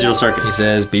betting on Digital Circus. He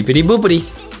says, beepity boopity.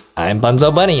 I'm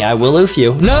Bunzo Bunny, I will oof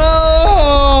you. No!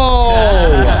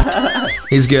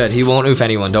 He's good, he won't oof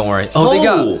anyone, don't worry. Oh, they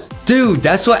go. Dude,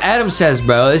 that's what Adam says,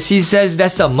 bro. He says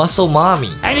that's a muscle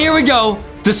mommy. And here we go.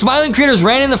 The Smiling Critters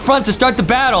ran in the front to start the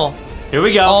battle. Here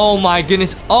we go. Oh my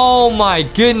goodness. Oh my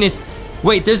goodness.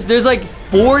 Wait, there's like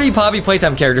 40 Poppy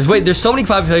Playtime characters. Wait, there's so many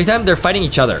Poppy Playtime, they're fighting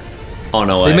each other. Oh,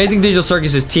 no way. The Amazing Digital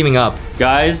Circus is teaming up.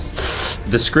 Guys,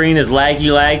 the screen is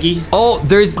laggy. Oh,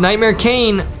 there's Nightmare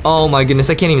Kane. Oh my goodness,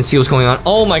 I can't even see what's going on.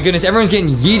 Oh my goodness, everyone's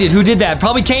getting yeeted. Who did that?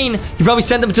 Probably Kane. He probably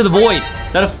sent them to the void.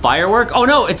 Is that a firework? Oh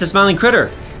no, it's a Smiling Critter.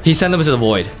 He sent them to the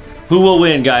void. Who will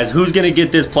win, guys? Who's gonna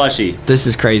get this plushie? This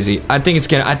is crazy. I think it's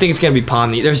gonna be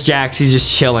Pomni. There's Jax, he's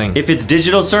just chilling. If it's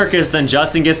Digital Circus, then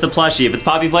Justin gets the plushie. If it's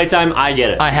Poppy Playtime, I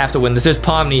get it. I have to win this. There's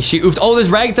Pomni. She oofed. Oh, there's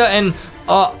Ragatha and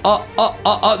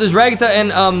there's Ragatha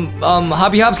and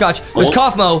Hobby Hopscotch. There's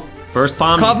Kaufmo. First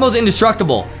Pomni. Kaufmo's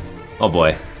indestructible. Oh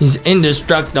boy. He's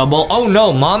indestructible. Oh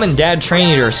no, Mom and Dad Train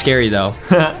Eater are scary though.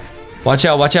 Watch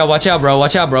out, watch out, watch out, bro.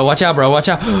 Watch out, bro. Watch out, bro. Watch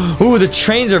out. Ooh, the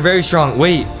trains are very strong.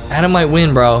 Wait, Adam might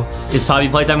win, bro. Is Poppy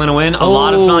Playtime gonna win? A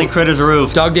lot of Smiling Critters are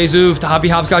oofed. Dog Day's oofed. Hobby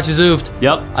Hopscotch is oofed.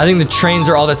 Yep. I think the trains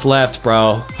are all that's left,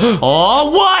 bro. Oh,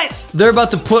 what? They're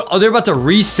about to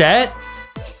reset?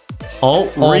 Oh,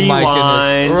 rewind.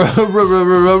 My goodness.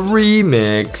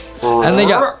 Remix. And they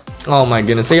got... Oh my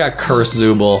goodness, they got Curse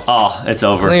Zooble. Oh, it's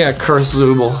over. They got Curse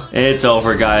Zooble. It's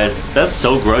over, guys. That's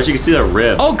so gross. You can see that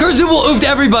rib. Oh, Curse Zooble oofed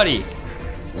everybody.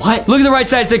 What? Look at the right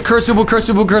side. It said Curse Zooble, Curse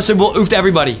Zooble, Curse Zooble oofed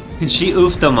everybody. Can she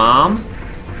oof the mom?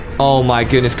 Oh my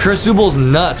goodness, Curse Zooble's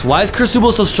nuts. Why is Curse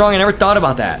Zooble so strong? I never thought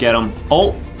about that. Get him.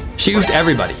 Oh. She oofed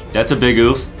everybody. That's a big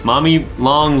oof. Mommy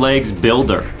Long Legs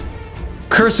Builder.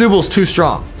 Curse Zooble's too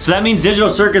strong. So that means Digital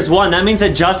Circus won. That means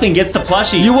that Justin gets the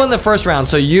plushie. You won the first round,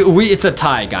 so it's a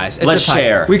tie, guys. Let's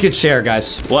share. We could share,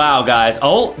 guys. Wow, guys.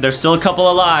 Oh, there's still a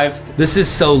couple alive. This is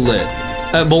so lit.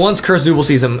 But once Curse Zooble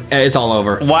sees him, it's all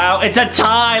over. Wow, it's a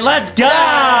tie. Let's go.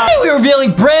 We're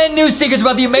revealing brand new secrets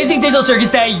about the Amazing Digital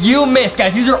Circus that you missed,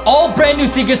 guys. These are all brand new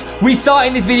secrets we saw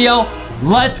in this video.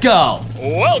 Let's go.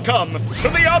 Welcome to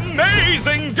the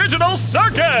Amazing Digital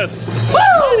Circus! Woo!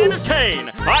 My name is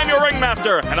Kane. I'm your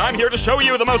ringmaster, and I'm here to show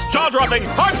you the most jaw-dropping,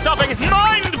 heart-stopping,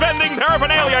 mind-bending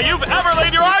paraphernalia you've ever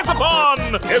laid your eyes upon!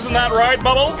 Isn't that right,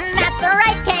 Bubble? That's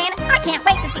right, Kane. I can't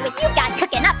wait to see what you've got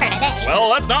cooking up for tonight. Well,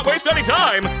 let's not waste any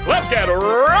time. Let's get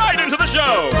right into the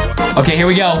show. Okay, here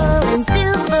we go.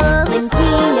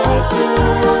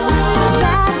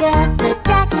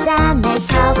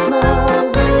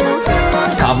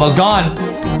 Cosmo's gone.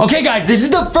 Okay, guys, this is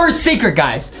the first secret,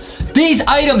 guys. These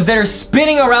items that are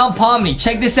spinning around Pomni.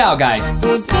 Check this out, guys.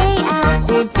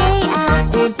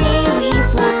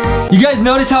 You guys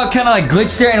notice how it kind of like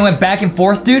glitched there and went back and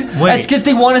forth, dude? Wait. That's because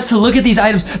they want us to look at these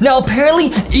items. Now,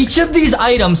 apparently, each of these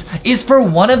items is for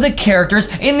one of the characters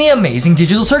in the Amazing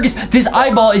Digital Circus. This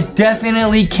eyeball is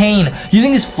definitely Kane. You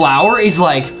think this flower is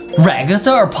like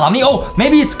Ragatha or Pomni? Oh,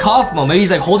 maybe it's Kaufmo. Maybe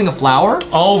he's like holding a flower?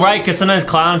 Oh, right, because sometimes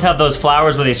clowns have those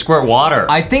flowers where they squirt water.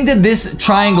 I think that this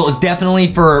triangle is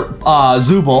definitely for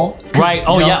Zubul. Right,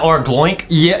 oh You know? yeah, or Gloink.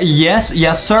 Yeah, yes,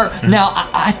 sir. Now,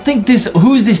 I think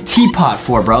who's this teapot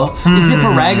for, bro? Is it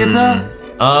for Ragatha?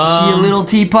 She a little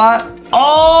teapot?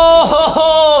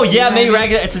 Oh, yeah, maybe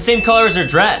Ragatha. It's the same color as her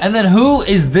dress. And then who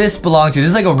is this belong to? This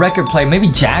is like a record player. Maybe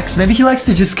Jax? Maybe he likes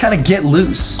to just kind of get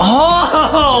loose.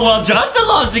 Oh, well, Justin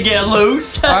loves to get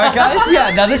loose. All right, guys?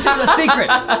 Yeah, now this is a secret.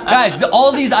 Guys,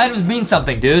 all these items mean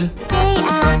something, dude. Day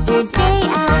after day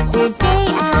after day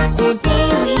after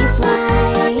day we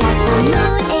fly past the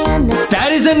moon and the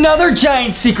That is another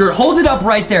giant secret. Hold it up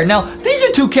right there. Now, these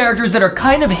are two characters that are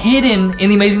kind of hidden in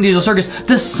the Amazing Digital Circus,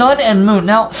 the sun and moon.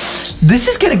 Now, this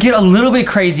is gonna get a little bit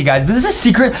crazy, guys, but this is a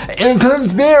secret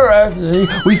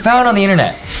we found on the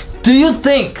internet. Do you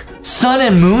think Sun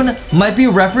and Moon might be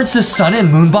a reference to Sun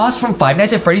and Moon Boss from Five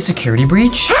Nights at Freddy's Security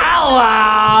Breach?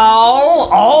 Hello!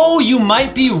 Oh, you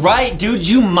might be right, dude.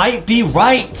 You might be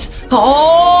right.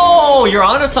 Oh, you're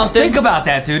onto something. Think about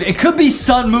that, dude. It could be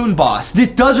Sun Moon Boss. This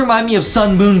does remind me of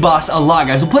Sun Moon Boss a lot,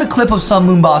 guys. We'll put a clip of Sun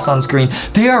Moon Boss on screen.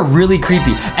 They are really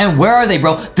creepy. And where are they,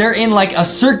 bro? They're in like a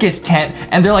circus tent,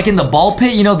 and they're like in the ball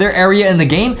pit, you know, their area in the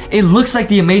game. It looks like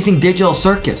the Amazing Digital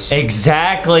Circus.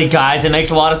 Exactly, guys. It makes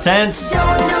a lot of sense.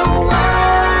 don't know why.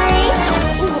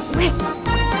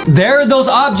 There are those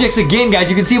objects again, guys.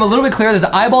 You can see them a little bit clearer. There's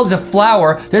an eyeball, there's a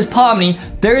flower, there's Pomni,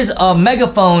 there's a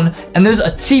megaphone, and there's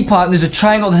a teapot, and there's a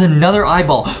triangle, there's another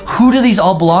eyeball. Who do these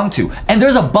all belong to? And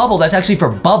there's a bubble that's actually for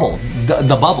Bubble,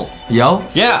 the bubble, yo.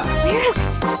 Yeah.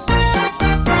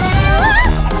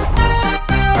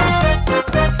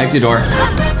 Exit door.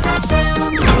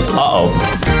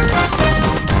 Uh-oh.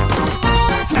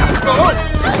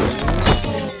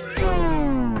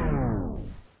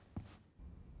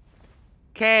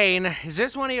 Kane, is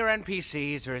this one of your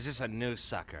NPCs or is this a new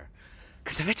sucker?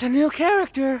 Because if it's a new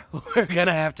character, we're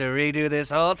gonna have to redo this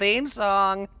whole theme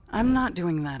song. I'm not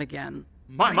doing that again.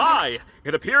 My!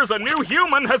 It appears a new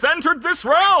human has entered this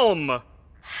realm!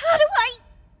 How do I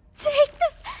take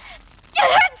this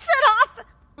headset off?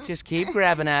 Just keep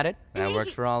grabbing at it. That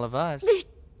works for all of us.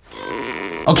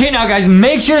 Okay, now guys,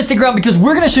 make sure to stick around because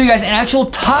we're gonna show you guys an actual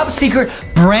top secret,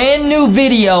 brand new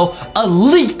video, a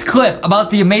leaked clip about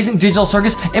the Amazing Digital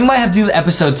Circus. It might have to do with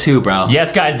episode 2, bro.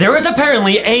 Yes, guys, there is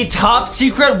apparently a top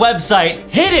secret website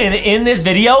hidden in this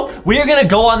video. We are gonna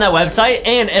go on that website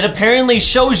and it apparently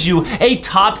shows you a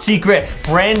top secret,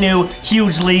 brand new,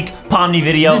 huge leak Pomni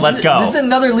video. Let's go. This is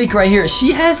another leak right here.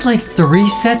 She has like 3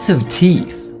 sets of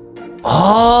teeth.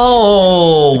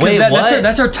 Oh, wait, what?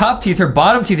 That's her top teeth. Her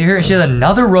bottom teeth are here, and she has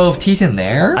another row of teeth in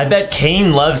there. I bet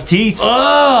Kane loves teeth.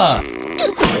 Ugh!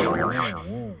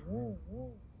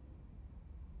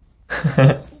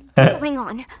 What's going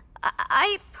on?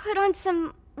 I put on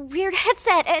some weird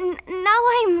headset and now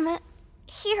I'm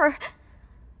here.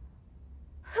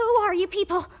 Who are you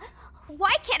people?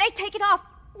 Why can't I take it off?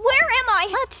 Where am I?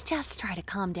 Let's just try to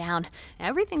calm down.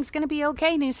 Everything's gonna be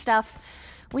okay, new stuff.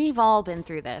 We've all been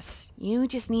through this. You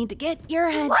just need to get your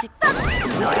head What the is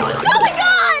going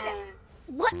on?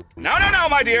 What? No,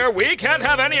 my dear. We can't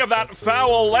have any of that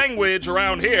foul language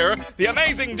around here. The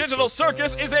Amazing Digital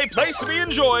Circus is a place to be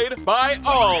enjoyed by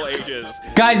all ages.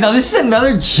 Guys, now this is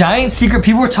another giant secret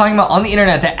people were talking about on the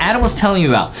internet that Adam was telling me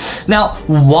about. Now,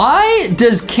 why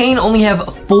does Kane only have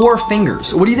 4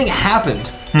 fingers? What do you think happened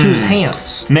to his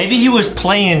hands? Maybe he was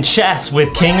playing chess with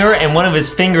Kinger and one of his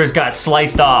fingers got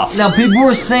sliced off. Now, people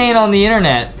were saying on the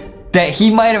internet that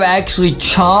he might have actually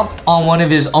chomped on one of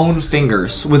his own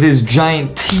fingers with his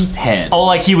giant teeth head. Oh,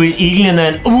 like he was eating and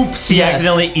then, oops, he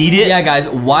accidentally eat it? Yeah, guys,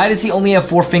 why does he only have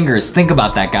 4 fingers? Think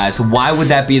about that, guys. Why would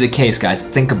that be the case, guys?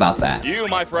 Think about that. You,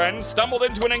 my friend, stumbled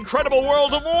into an incredible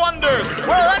world of wonders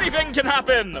where anything can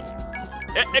happen.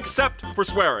 Except for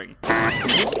swearing.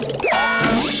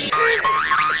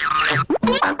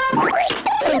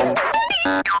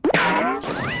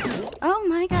 Oh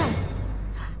my god.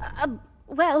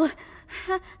 Well,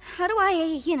 how do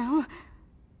I,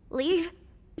 leave?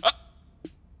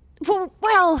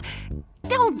 Well,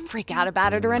 don't freak out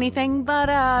about it or anything,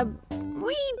 but,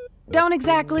 we don't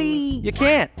exactly... You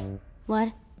can't.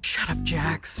 What? Shut up,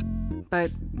 Jax.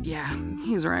 But yeah,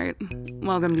 he's right.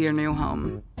 Welcome to your new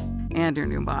home. And your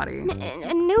new body.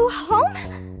 A new home?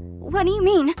 What do you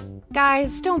mean?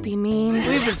 Guys, don't be mean.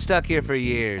 We've been stuck here for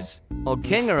years. Old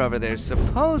Kinger over there's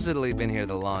supposedly been here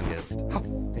the longest.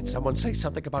 Oh, did someone say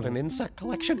something about an insect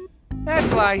collection? That's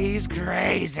why he's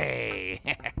crazy.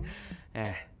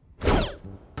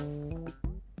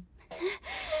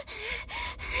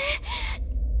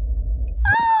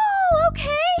 Oh,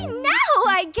 okay, now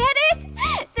I get it!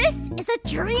 This is a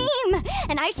dream,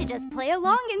 and I should just play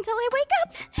along until I wake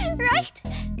up, right?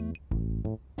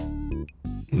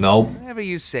 Nope. Whatever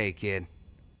you say, kid.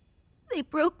 They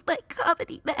broke my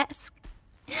comedy mask.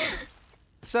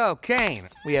 So, Kane,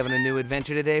 we having a new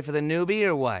adventure today for the newbie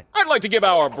or what? I'd like to give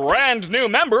our brand new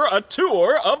member a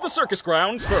tour of the circus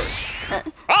grounds first.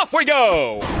 Off we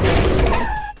go!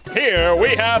 Here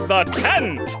we have the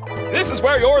tent. This is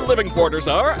where your living quarters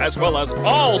are, as well as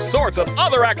all sorts of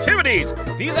other activities.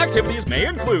 These activities may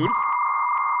include...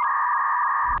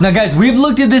 Now guys, we've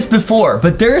looked at this before,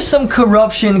 but there's some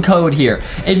corruption code here.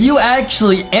 If you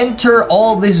actually enter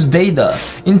all this data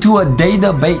into a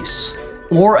database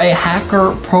or a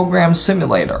hacker program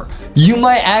simulator, you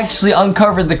might actually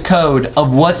uncover the code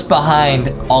of what's behind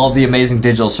all the amazing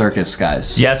digital circus,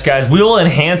 guys. Yes, guys, we will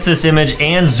enhance this image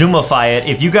and zoomify it.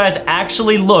 If you guys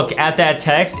actually look at that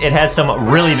text, it has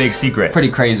some really big secrets. Pretty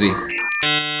crazy.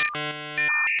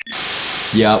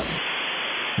 Yep.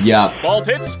 Yep. ball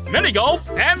pits, mini golf,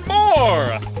 and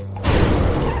more.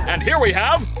 And here we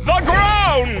have the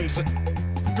grounds.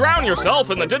 Drown yourself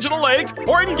in the digital lake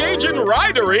or engage in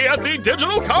ridery at the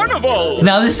digital carnival.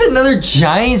 Now this is another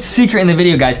giant secret in the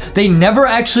video, guys. They never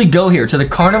actually go here to the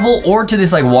carnival or to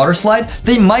this like water slide.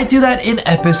 They might do that in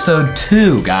episode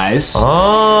 2, guys.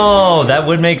 Oh, that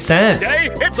would make sense. Okay,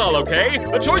 it's all okay.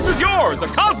 The choice is yours, a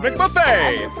cosmic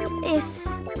buffet.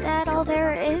 Is that all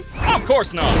there is? Of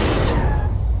course not.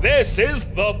 This is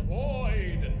the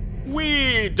void.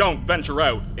 We don't venture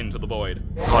out into the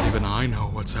void. Not even I know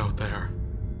what's out there.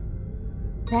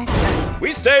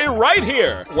 We stay right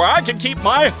here, where I can keep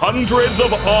my hundreds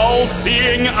of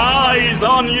all-seeing eyes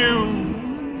on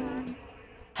you.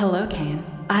 Hello, Kane.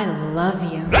 I love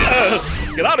you.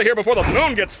 Let's get out of here before the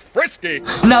moon gets frisky.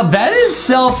 Now that in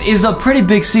itself is a pretty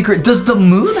big secret. Does the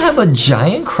moon have a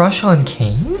giant crush on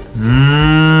Kane?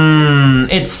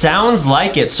 It sounds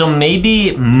like it. So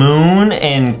maybe Moon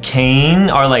and Kane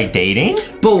are like dating?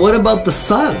 But what about the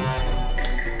sun?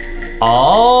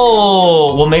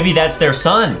 Oh, well maybe that's their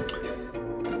son.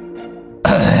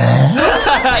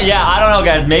 Yeah, I don't know,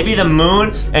 guys. Maybe the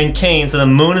Moon and Kane. So the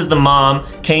Moon is the mom,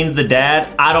 Kane's the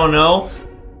dad. I don't know.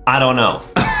 I don't know.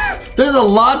 There's a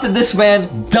lot that this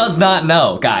man does not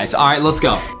know, guys. All right, let's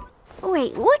go.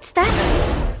 Wait, what's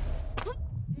that?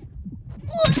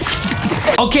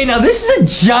 Okay, now this is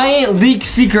a giant leak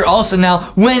secret also.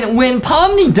 Now, when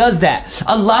Pomni does that,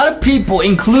 a lot of people,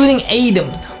 including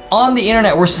Adam, on the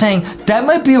internet were saying that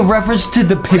might be a reference to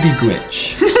the Pibby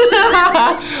glitch.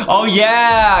 Oh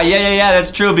yeah,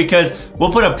 that's true, because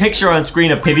we'll put a picture on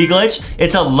screen of Pibby glitch.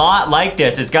 It's a lot like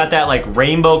this. It's got that like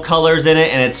rainbow colors in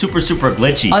it and it's super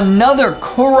glitchy. Another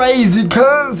crazy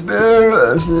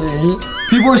conspiracy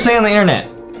people were saying on the internet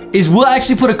is we'll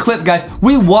actually put a clip, guys.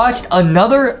 We watched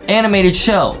another animated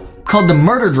show called The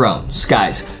Murder Drones,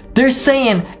 guys. They're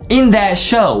saying in that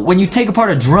show, when you take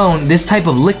apart a drone, this type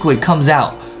of liquid comes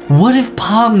out. What if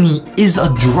Pomni is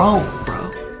a drone,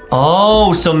 bro?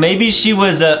 Oh, so maybe she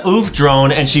was a oof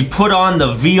drone and she put on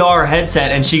the VR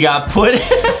headset and she got put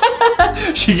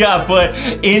she got put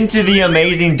into the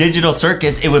amazing digital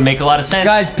circus. It would make a lot of sense.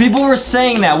 Guys, people were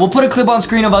saying that. We'll put a clip on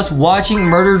screen of us watching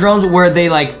Murder Drones where they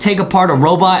like take apart a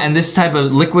robot and this type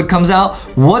of liquid comes out.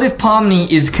 What if Pomni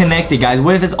is connected, guys?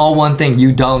 What if it's all one thing?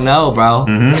 You don't know, bro.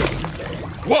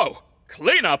 Whoa,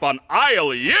 clean up on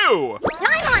aisle U.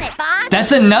 I'm on it, boss.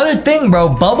 That's another thing, bro.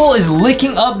 Bubble is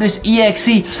licking up this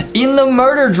EXE. In the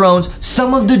Murder Drones,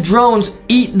 some of the drones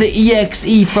eat the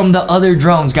EXE from the other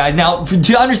drones, guys. Now,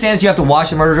 to understand this, you have to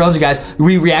watch the Murder Drones, you guys.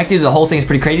 We reacted to the whole thing. It's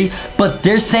pretty crazy. But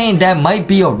they're saying that might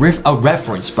be a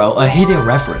reference, bro. A hidden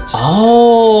reference.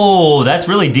 Oh, that's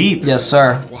really deep. Yes,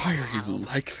 sir. Why are you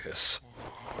like this?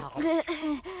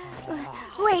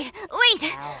 Wait.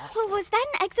 Was that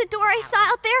an exit door I saw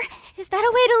out there? Is that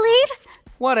a way to leave?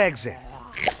 What exit?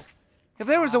 If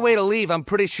there was a way to leave, I'm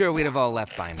pretty sure we'd have all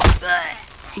left by now.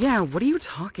 Yeah, what are you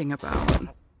talking about?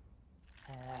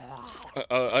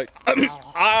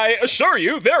 I assure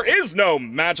you, there is no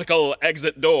magical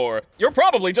exit door. You're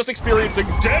probably just experiencing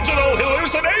digital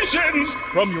hallucinations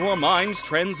from your mind's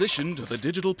transition to the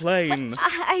digital plane.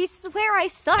 I swear I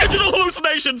saw it. Digital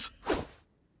hallucinations!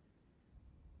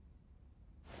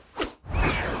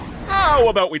 How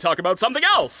about we talk about something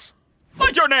else?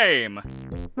 Like your name.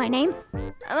 My name?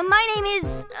 My name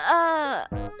is, oh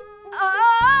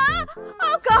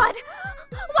God!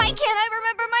 Why can't I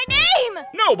remember my name?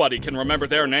 Nobody can remember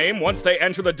their name once they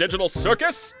enter the digital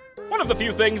circus. One of the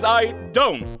few things I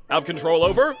don't have control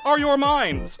over are your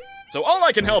minds. So all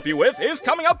I can help you with is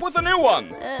coming up with a new one.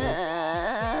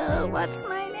 What's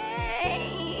my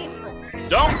name?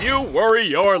 Don't you worry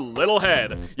your little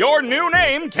head. Your new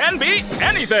name can be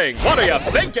anything. What are you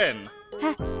thinking?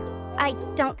 I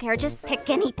don't care, just pick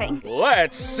anything.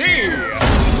 Let's see.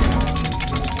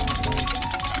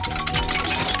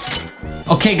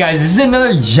 Okay, guys, this is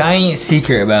another giant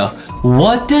secret about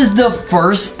what does the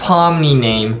first Pomni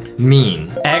name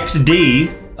mean? XD.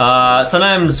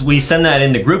 Sometimes we send that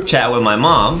in the group chat with my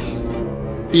mom.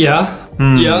 Yeah.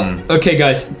 Yeah. Okay,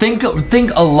 guys, think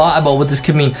a lot about what this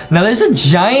could mean. Now, there's a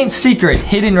giant secret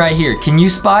hidden right here. Can you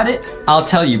spot it? I'll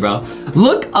tell you, bro.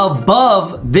 Look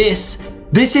above this.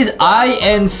 This is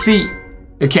INC.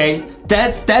 Okay,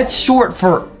 that's short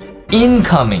for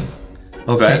incoming.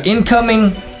 Okay.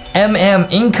 Incoming.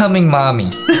 Incoming mommy.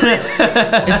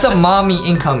 It's a mommy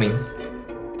incoming.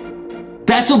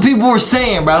 That's what people were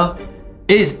saying, bro.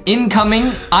 Is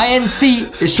incoming.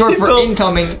 INC is short for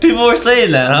incoming. People were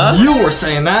saying that, huh? You were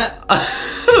saying that.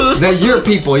 That you're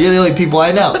people. You're the only people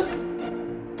I know.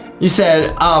 You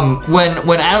said,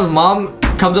 when Adam's mom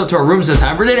comes up to our room and says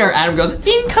time for dinner, Adam goes,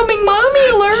 incoming mommy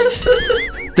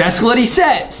alert. That's what he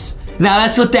says. Now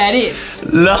that's what that is.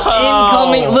 No.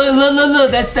 Incoming.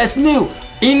 Look. That's new.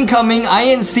 Incoming,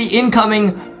 INC,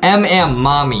 incoming,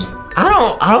 mommy.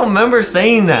 I don't remember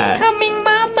saying that. Incoming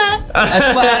mama.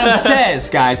 That's what Adam says,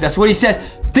 guys. That's what he says.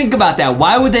 Think about that.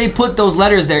 Why would they put those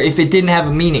letters there if it didn't have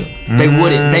a meaning? They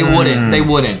wouldn't. They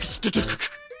wouldn't.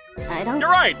 I don't.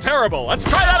 You're right, terrible. Let's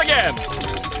try that again.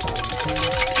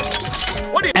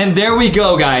 And there we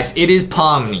go, guys. It is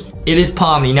Pomni. It is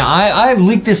Pomni. Now, I've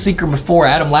leaked this secret before.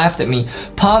 Adam laughed at me.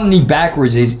 Pomni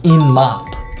backwards is in mop.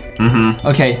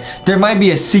 Okay, there might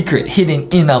be a secret hidden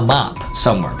in a mop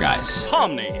somewhere, guys.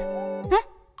 Pomni.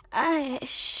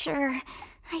 Sure.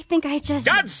 I think I just...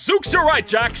 Gadzooks, you're right,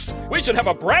 Jax. We should have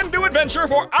a brand new adventure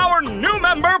for our new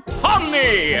member,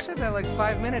 Pomni. I said that like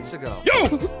 5 minutes ago.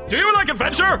 You! Do you like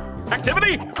adventure?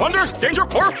 Activity? Wonder? Danger?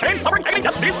 Horror? Pain? Suffering? Pain?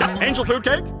 Death? Disease? Death? Angel food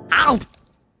cake? Ow!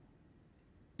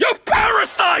 You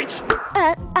parasite!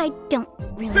 I don't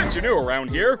really... Since you're new around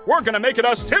here, we're gonna make it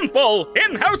a simple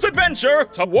in-house adventure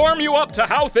to warm you up to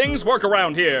how things work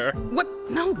around here. What?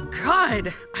 No,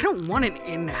 God. I don't want an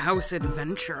in-house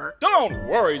adventure. Don't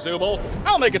worry, Zooble.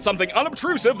 I'll make it something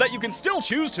unobtrusive that you can still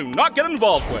choose to not get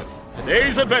involved with.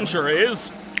 Today's adventure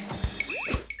is...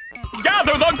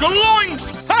 Gather the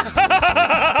gloinks!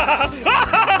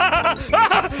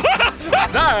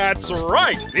 That's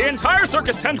right! The entire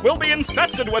circus tent will be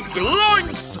infested with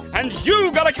gloinks! And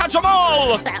you gotta catch them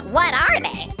all! But what are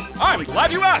they? I'm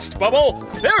glad you asked, Bubble.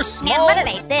 They're small... And what do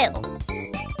they do?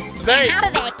 They... And how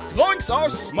do they... Gloinks are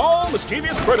small,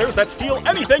 mischievous critters that steal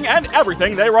anything and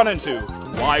everything they run into.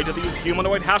 Why do these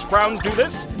humanoid hash browns do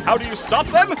this? How do you stop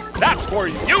them? That's for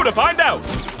you to find out!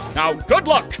 Now, good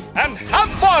luck, and have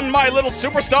fun, my little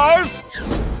superstars!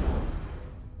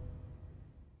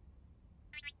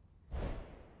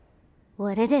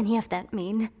 What did any of that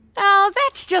mean? Oh,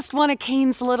 that's just one of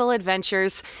Kane's little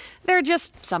adventures. They're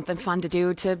just something fun to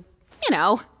do to, you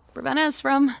know, prevent us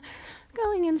from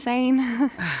going insane.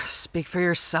 Speak for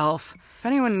yourself. If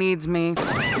anyone needs me...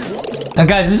 Now,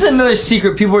 guys, this is another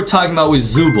secret people were talking about with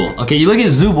Zooble. Okay, you look at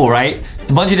Zooble, right? It's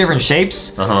a bunch of different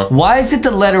shapes. Why is it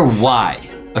the letter Y?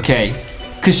 Okay,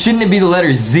 because shouldn't it be the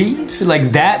letter Z?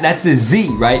 Like that? That's the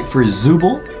Z, right? For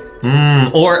Zooble?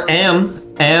 Or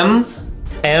M-O-M-M-Y.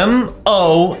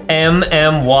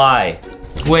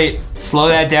 Wait, slow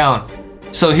that down.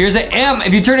 So here's an M.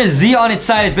 If you turn a Z on its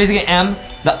side, it's basically an M.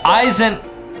 The I's an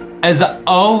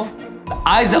O. The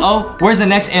I's an O. Where's the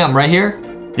next M? Right here?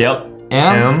 Yep.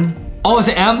 M. Oh, it's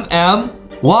an M.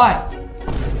 Y.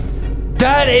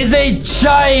 That is a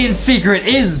giant secret.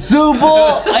 Is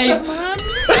Zooble a mommy?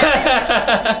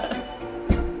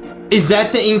 Is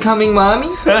that the incoming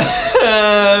mommy?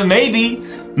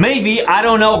 Maybe, I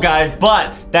don't know, guys,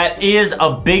 but that is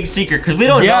a big secret because we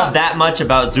don't know that much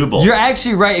about Zooble. You're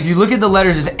actually right. If you look at the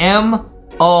letters, it's M-O-M-M-Y.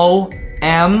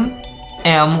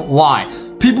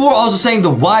 People were also saying the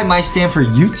Y might stand for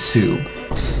YouTube.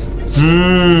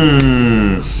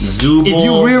 Zooble. If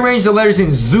you rearrange the letters in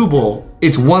Zooble,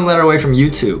 it's one letter away from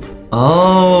YouTube.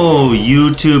 Oh,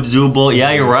 YouTube, Zooble.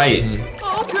 Yeah, you're right.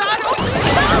 Oh God!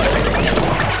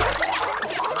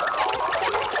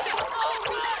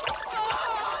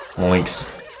 Oinks.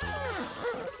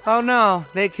 Oh no,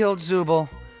 they killed Zooble.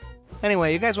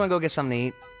 Anyway, you guys want to go get something to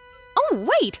eat? Oh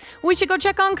wait, we should go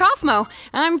check on Kaufmo.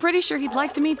 I'm pretty sure he'd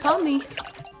like to meet Pomni.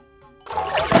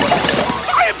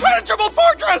 My impenetrable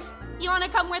fortress! You want to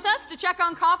come with us to check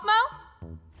on Kaufmo?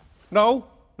 No,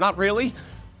 not really.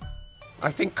 I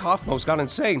think Kaufmo's gone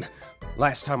insane.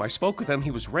 Last time I spoke with him,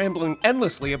 he was rambling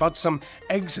endlessly about some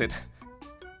exit.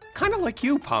 Kinda like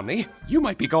you, Pomni. You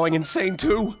might be going insane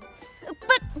too.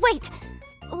 But wait,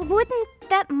 wouldn't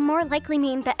that more likely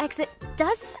mean the exit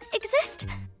does exist?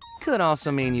 Could also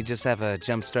mean you just have a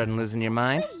jump start and losing your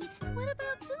mind. What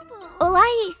about Zooble? Well,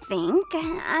 I think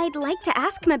I'd like to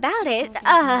ask him about it,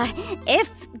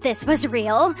 if this was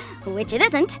real, which it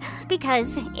isn't,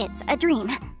 because it's a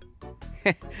dream.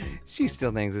 She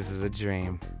still thinks this is a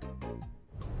dream.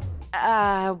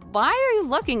 Why are you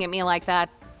looking at me like that?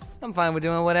 I'm fine with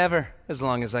doing whatever, as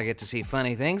long as I get to see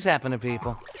funny things happen to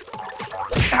people.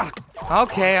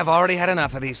 Okay, I've already had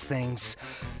enough of these things.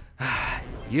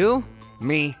 You,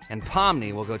 me, and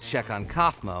Pomni will go check on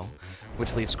Kaufmo,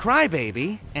 which leaves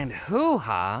Crybaby and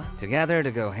Hoo-Ha together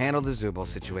to go handle the Zooble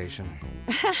situation.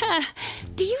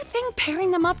 Do you think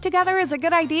pairing them up together is a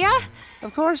good idea?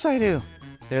 Of course I do.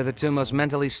 They're the two most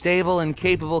mentally stable and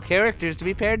capable characters to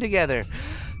be paired together.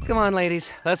 Come on,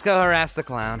 ladies, let's go harass the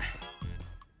clown.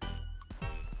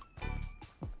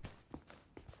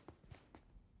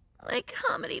 My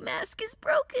comedy mask is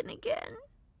broken again.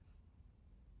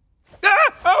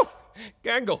 Ah! Oh!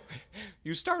 Gangle,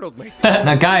 you startled me.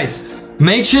 Now guys,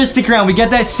 make sure to stick around. We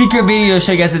got that secret video to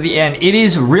show you guys at the end. It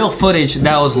is real footage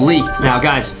that was leaked. Now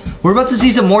guys, we're about to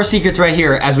see some more secrets right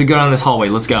here as we go down this hallway.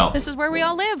 Let's go. This is where we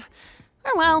all live.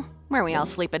 Or well, where we all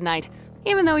sleep at night.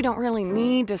 Even though we don't really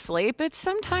need to sleep, it's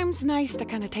sometimes nice to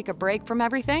kind of take a break from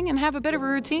everything and have a bit of a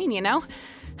routine, you know?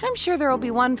 I'm sure there'll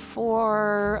be one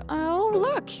for... Oh,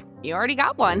 look, you already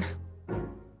got one.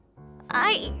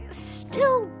 I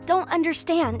still don't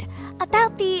understand.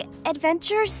 About the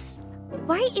adventures,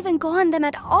 why even go on them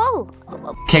at all?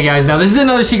 Okay guys, now this is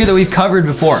another secret that we've covered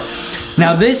before.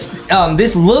 Now this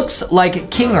looks like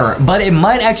Kinger, but it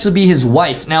might actually be his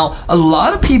wife. Now, a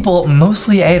lot of people,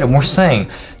 mostly Adam, were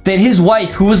saying that his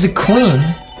wife, who was a queen,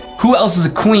 who else is a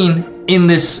queen in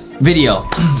this video?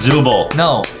 Zooble.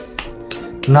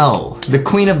 No, the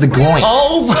queen of the Gloink.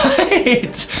 Oh,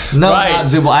 right. No, right. not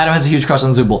Zooble. Adam has a huge crush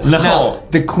on Zooble. No. Now,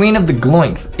 the queen of the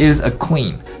Gloink is a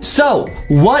queen. So,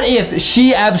 what if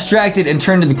she abstracted and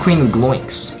turned into the queen of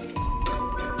Gloinks?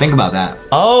 Think about that.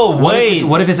 Oh, wait.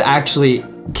 What if it's actually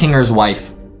Kinger's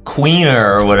wife?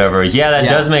 Queener or whatever. Yeah, that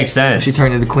does make sense. She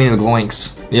turned into the queen of the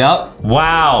Gloinks. Yep.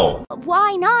 Wow.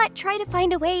 Why not try to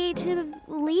find a way to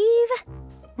leave?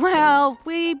 Well,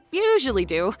 we usually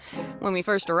do when we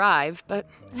first arrive, but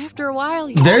after a while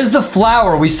you... There's the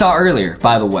flower we saw earlier,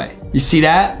 by the way. You see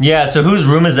that? Yeah, so whose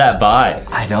room is that by?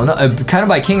 I don't know. Kind of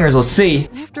by Kinger's, let's see.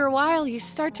 After a while, you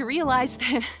start to realize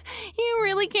that you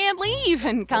really can't leave,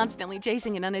 and constantly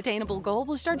chasing an unattainable goal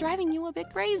will start driving you a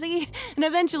bit crazy. And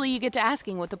eventually you get to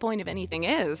asking what the point of anything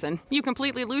is, and you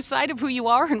completely lose sight of who you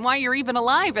are and why you're even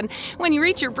alive, and when you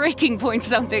reach your breaking point,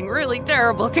 something really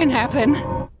terrible can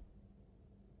happen.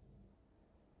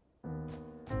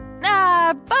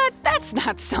 But that's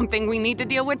not something we need to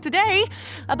deal with today.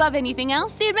 Above anything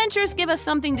else, the adventures give us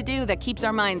something to do that keeps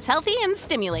our minds healthy and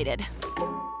stimulated.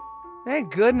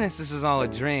 Thank goodness this is all a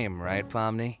dream, right,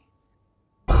 Pomni?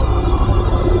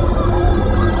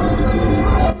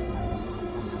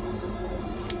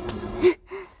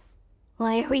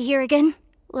 Why are we here again?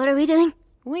 What are we doing?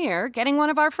 We're getting one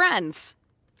of our friends.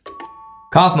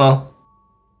 Kaufmo.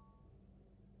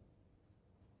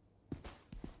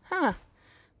 Huh.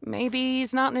 Maybe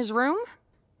he's not in his room?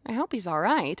 I hope he's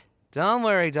alright. Don't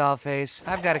worry, Dollface.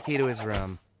 I've got a key to his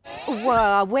room.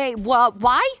 Wait,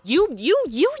 why? You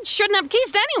shouldn't have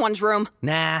keys to anyone's room.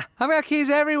 Nah, I've got keys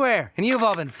everywhere, and you've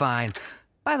all been fine.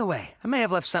 By the way, I may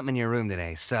have left something in your room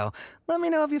today, so let me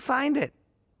know if you find it.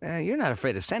 You're not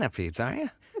afraid of centipedes, are you?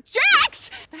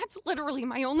 Jax! That's literally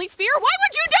my only fear. Why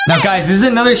would you do Now this? guys, this is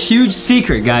another huge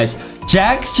secret, guys.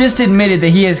 Jax just admitted that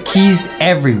he has keys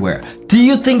everywhere. Do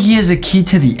you think he has a key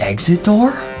to the exit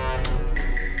door?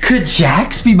 Could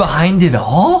Jax be behind it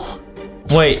all?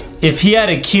 Wait, if he had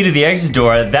a key to the exit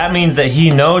door, that means that he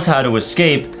knows how to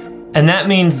escape, and that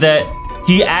means that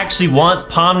He actually wants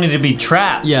Pomni to be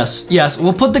trapped. Yes, yes.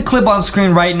 We'll put the clip on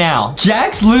screen right now.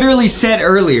 Jax literally said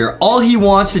earlier, all he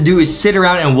wants to do is sit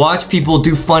around and watch people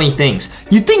do funny things.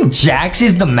 You think Jax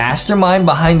is the mastermind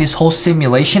behind this whole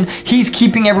simulation? He's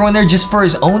keeping everyone there just for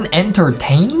his own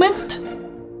entertainment?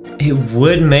 It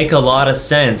would make a lot of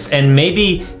sense. And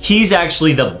maybe he's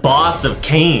actually the boss of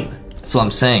Kane. That's what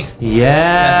I'm saying. Yeah.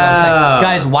 That's what I'm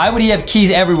saying. Guys, why would he have keys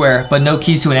everywhere but no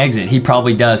keys to an exit? He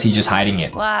probably does. He's just hiding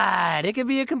it. What? It could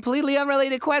be a completely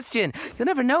unrelated question. You'll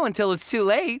never know until it's too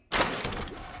late.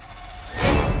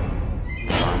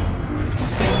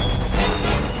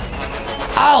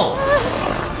 Ow!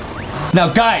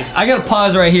 Now, guys, I gotta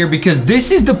pause right here because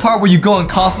this is the part where you go in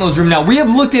Kaufmo's room. Now, we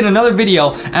have looked at another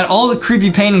video at all the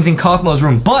creepy paintings in Kaufmo's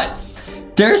room, but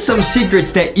there's some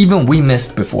secrets that even we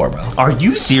missed before, bro. Are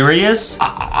you serious?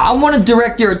 I want to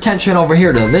direct your attention over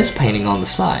here to this painting on the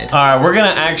side. All right, we're gonna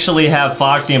actually have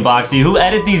Foxy and Boxy, who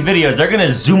edit these videos, they're gonna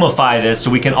zoomify this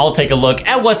so we can all take a look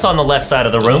at what's on the left side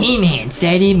of the room. Enhance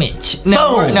that image.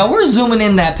 Now we're zooming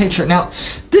in that picture. Now,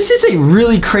 this is a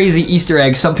really crazy Easter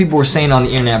egg some people were saying on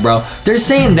the internet, bro. They're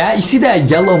saying that, you see that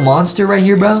yellow monster right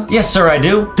here, bro? Yes, sir, I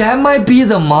do. That might be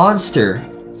the monster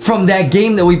from that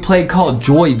game that we played called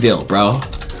Joyville, bro.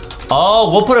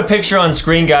 Oh, we'll put a picture on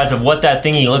screen, guys, of what that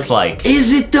thingy looks like.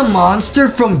 Is it the monster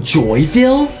from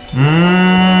Joyville?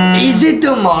 Is it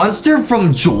the monster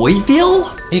from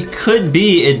Joyville? It could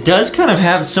be. It does kind of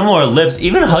have similar lips.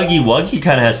 Even Huggy Wuggy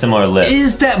kind of has similar lips.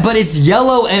 Is that, but it's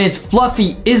yellow and it's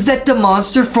fluffy. Is that the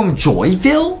monster from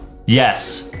Joyville?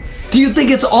 Yes. Do you think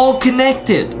it's all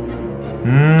connected?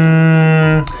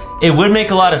 It would make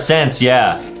a lot of sense,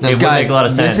 yeah. Now, it guys, would make a lot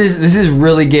of sense. This is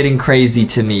really getting crazy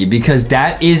to me because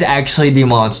that is actually the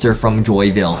monster from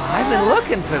Joyville. I've been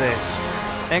looking for this.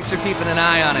 Thanks for keeping an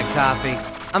eye on it, Coffee.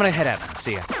 I'm gonna head out.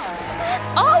 See ya.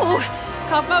 Oh,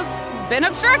 Kaufmo's been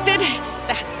obstructed.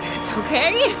 That's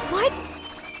okay. What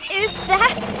is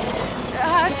that?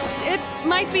 It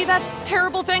might be that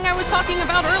terrible thing I was talking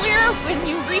about earlier when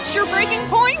you reach your breaking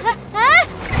point.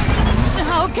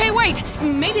 Okay, wait.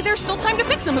 Maybe there's still time to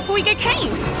fix him before we get Kane.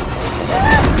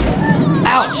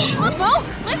 Ouch! Well,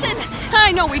 listen.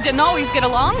 I know we didn't always get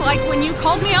along, like when you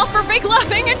called me out for fake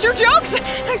laughing at your jokes.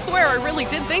 I swear I really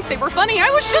did think they were funny. I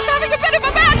was just having a bit of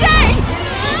a bad day.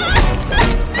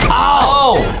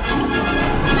 Oh!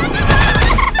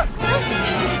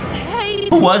 Hey.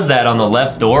 Who was that on the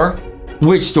left door?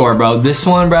 Which door, bro? This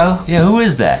one, bro? Yeah, who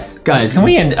is that? Guys, can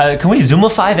we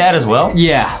zoomify that as well?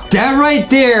 Yeah. That right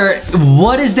there,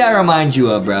 what does that remind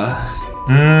you of, bro?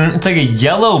 It's like a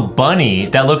yellow bunny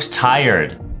that looks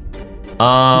tired. You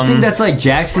think that's like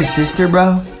Jax's sister,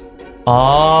 bro?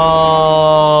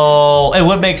 Oh, it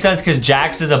would make sense because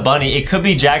Jax is a bunny. It could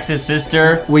be Jax's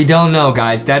sister. We don't know,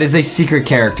 guys. That is a secret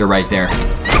character right there.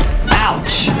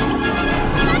 Ouch!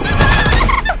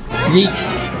 Yeet.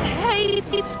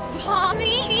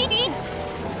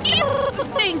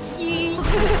 Thank you.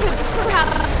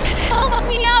 Help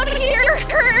me out here.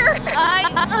 I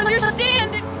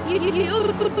understand you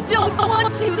don't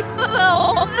want to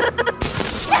though.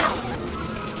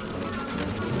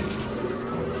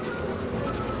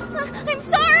 I'm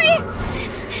sorry.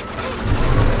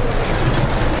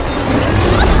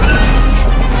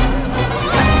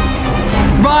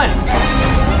 Run!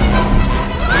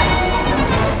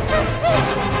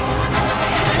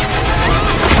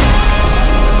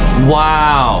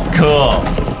 Wow, cool.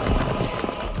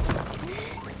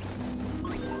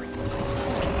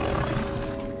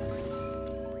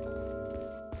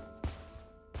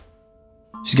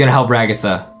 She's gonna help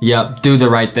Ragatha. Yep, do the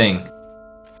right thing.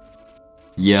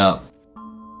 Yep.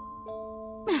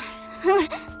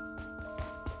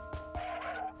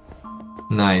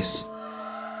 Nice.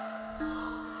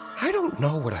 I don't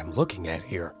know what I'm looking at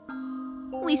here.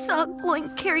 We saw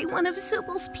Gloink carry one of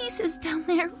Zubal's pieces down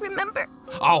there, remember?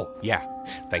 Oh, yeah.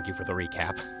 Thank you for the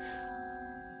recap.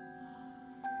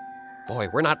 Boy,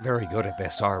 we're not very good at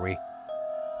this, are we?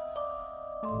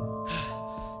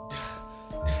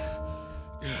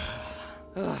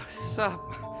 Sup,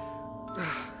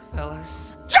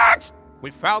 fellas? Jax!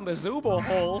 We found the Zubal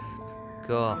hole.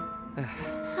 Cool.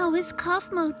 How is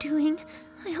Kaufmo doing?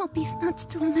 I hope he's not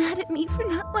still mad at me for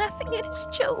not laughing at his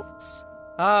jokes.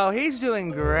 Oh, he's doing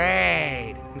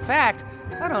great. In fact,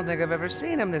 I don't think I've ever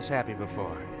seen him this happy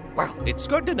before. Well, it's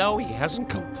good to know he hasn't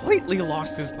completely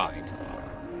lost his mind.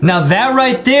 Now that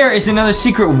right there is another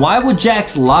secret. Why would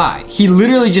Jax lie? He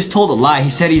literally just told a lie. He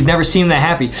said he's never seen him that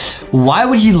happy. Why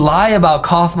would he lie about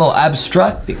Kaufmo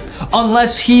obstructing?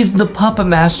 Unless he's the puppet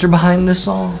master behind this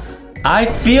all. I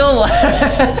feel like...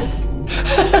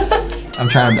 I'm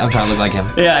trying to look like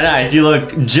him. Yeah, nice. You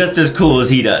look just as cool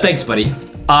as he does. Thanks, buddy.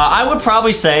 I would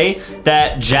probably say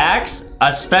that Jax,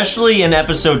 especially in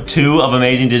episode 2 of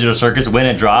Amazing Digital Circus when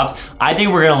it drops, I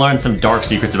think we're gonna learn some dark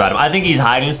secrets about him. I think he's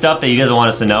hiding stuff that he doesn't want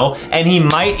us to know, and he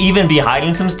might even be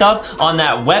hiding some stuff on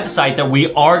that website that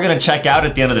we are gonna check out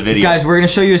at the end of the video. Guys, we're gonna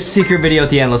show you a secret video at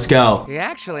the end. Let's go. He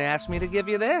actually asked me to give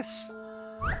you this.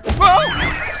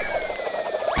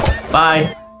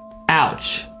 Bye.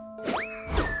 Ouch.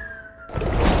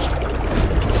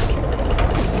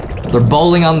 They're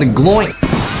bowling on the gloink.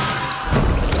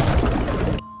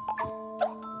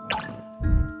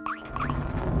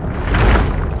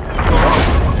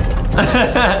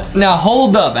 Now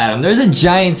hold up, Adam. There's a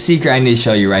giant secret I need to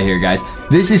show you right here, guys.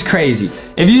 This is crazy.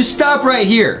 If you stop right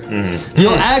here,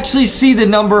 you'll actually see the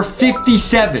number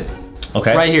 57.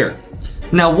 Okay. Right here.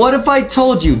 Now, what if I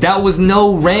told you that was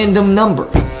no random number?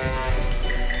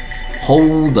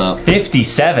 Hold up.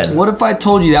 57. What if I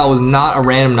told you that was not a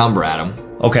random number, Adam?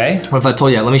 Okay. What if I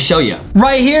told you that? Let me show you.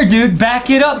 Right here, dude. Back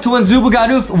it up to when Zuba got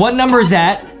oofed. What number is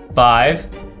that? 5.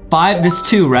 5, this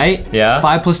 2, right? Yeah.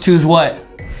 5 plus 2 is what?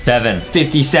 7.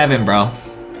 57, bro.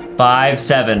 5,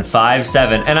 7, 5,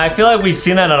 7. And I feel like we've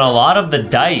seen that on a lot of the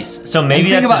dice. So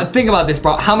maybe think about this,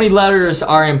 bro. How many letters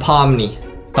are in Pomni?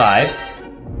 5.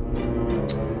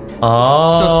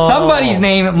 Oh. So somebody's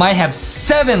name might have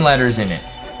 7 letters in it.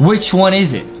 Which one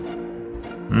is it?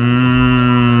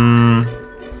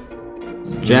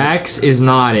 Jax is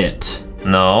not it.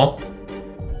 No.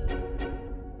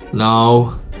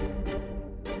 No.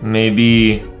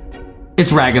 Maybe.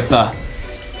 It's Ragatha.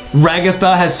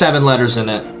 Ragatha has 7 letters in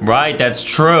it. Right, that's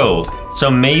true. So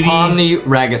maybe. Pomni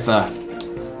Ragatha.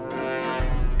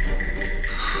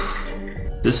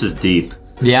 This is deep.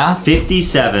 Yeah?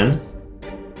 57.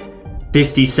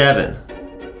 57.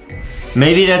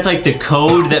 Maybe that's like the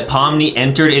code that Pomni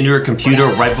entered into her computer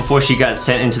right before she got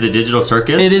sent into the digital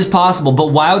circus. It is possible,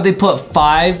 but why would they put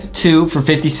 5, 2 for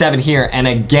 57 here and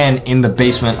again in the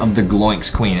basement of the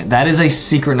Gloinks Queen? That is a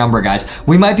secret number, guys.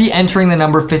 We might be entering the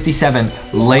number 57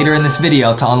 later in this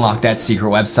video to unlock that secret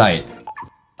website.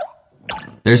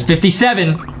 There's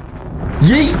 57.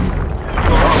 Yeet!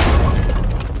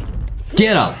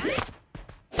 Get him.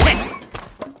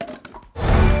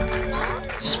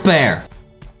 Spare.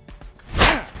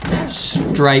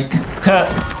 Strike.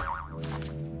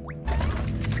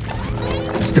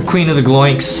 It's the queen of the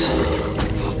Gloinks.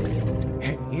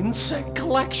 An insect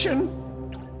collection?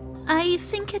 I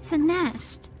think it's a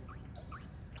nest.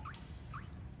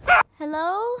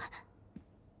 Hello?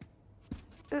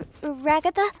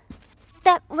 Ragatha?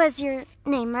 That was your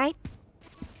name, right?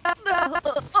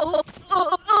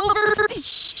 Over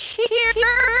here.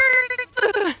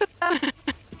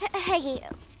 Hey,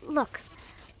 look.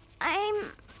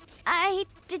 I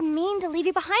didn't mean to leave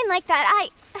you behind like that.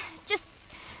 Just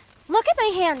look at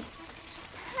my hand.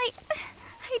 I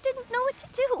didn't know what to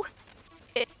do.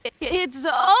 It's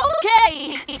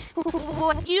okay.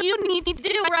 What you need to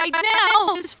do right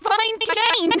now is find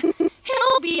Kane.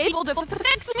 He'll be able to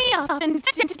fix me up and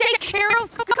take care of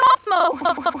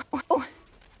Kaufmo.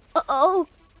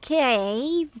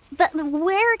 Okay, but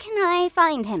where can I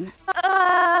find him?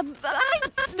 I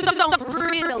don't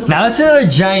really. Now that's another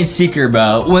giant secret,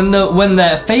 bro. When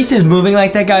the face is moving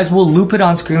like that, guys, we'll loop it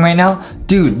on screen right now.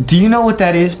 Dude, do you know what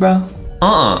that is, bro?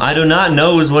 I do not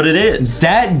know what it is.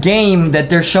 That game that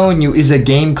they're showing you is a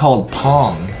game called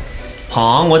Pong.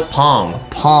 Pong? What's Pong?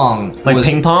 Pong. Like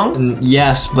ping pong?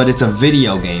 Yes, but it's a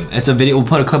video game. It's a video. We'll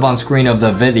put a clip on screen of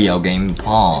the video game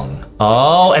Pong.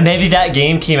 Oh, and maybe that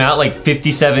game came out like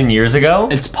 57 years ago?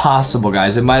 It's possible,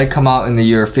 guys. It might have come out in the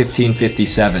year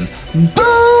 1557. Just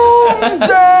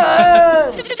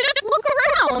look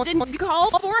around and call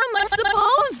for him, I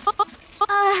suppose.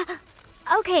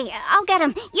 Okay, I'll get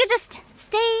him. You just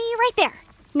stay right there.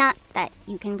 Not that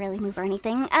you can really move or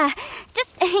anything. Just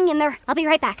hang in there. I'll be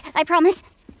right back. I promise.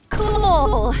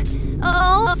 Cool.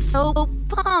 Oh, so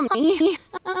Pomni,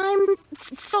 I'm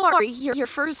sorry your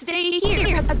first day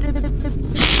here had to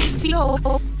feel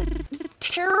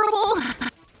terrible.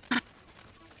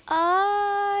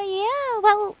 Yeah,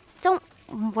 well, don't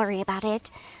worry about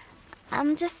it.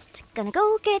 I'm just gonna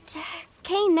go get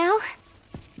Kane now.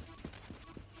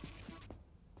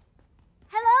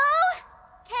 Hello?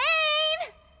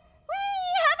 Kane? We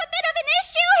have a bit of an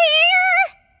issue here!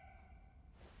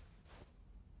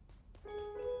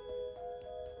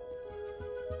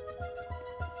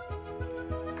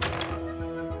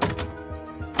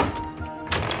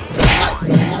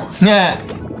 Yeah.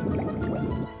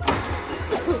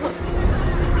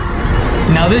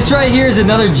 Now this right here is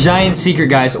another giant secret,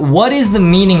 guys. What is the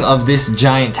meaning of this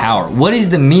giant tower? What is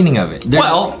the meaning of it?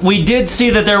 Well, we did see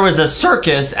that there was a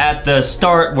circus at the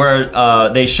start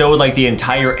where they showed like the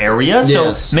entire area.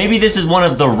 Yes. So maybe this is one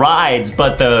of the rides,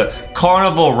 but the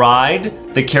carnival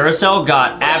ride, the carousel,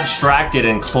 got abstracted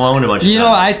and cloned a bunch of times. You know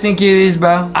what I think it is,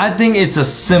 bro? I think it's a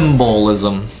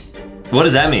symbolism. What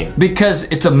does that mean? Because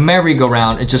it's a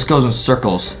merry-go-round, it just goes in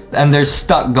circles. And they're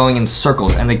stuck going in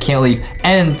circles and they can't leave.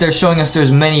 And they're showing us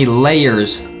there's many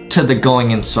layers to the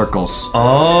going in circles.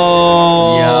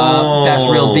 Oh. Yeah, that's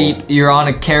real deep. You're on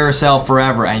a carousel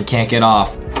forever and can't get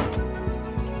off.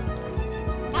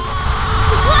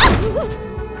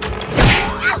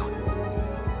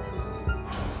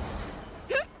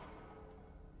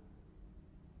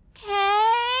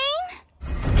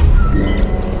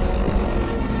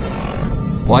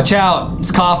 Watch out,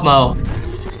 it's Kaufmo.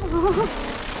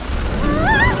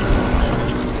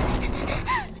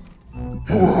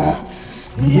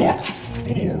 What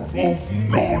form of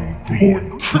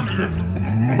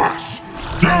non-Gloinkinian mass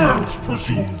dares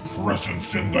presume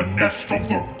presence in the nest of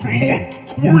the Gloink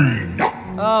Queen?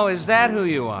 Oh, is that who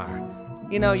you are?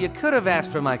 You know, you could have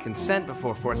asked for my consent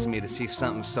before forcing me to see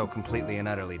something so completely and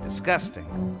utterly disgusting.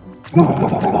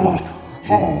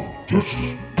 How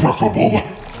despicable!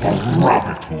 A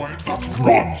rabbitoid that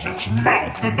runs its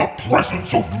mouth in the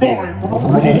presence of my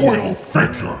royal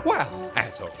figure! Well,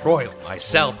 as a royal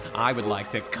myself, I would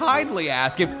like to kindly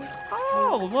ask if...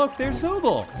 Oh, look, there's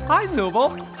Zooble. Hi,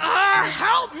 Zooble.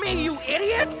 Help me, you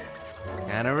idiots!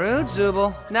 Kinda rude,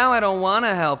 Zooble. Now I don't want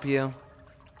to help you.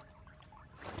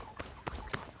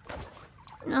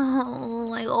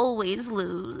 No, I always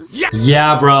lose.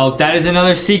 Yeah, bro, that is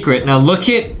another secret. Now look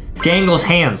at Gangle's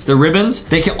hands. The ribbons,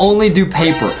 they can only do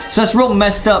paper. So that's real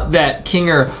messed up that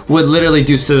Kinger would literally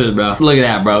do scissors, bro. Look at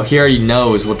that, bro. He already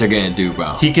knows what they're gonna do,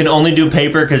 bro. He can only do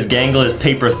paper because Gangle is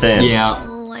paper thin. Yeah.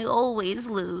 Oh, I always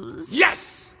lose.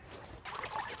 Yes!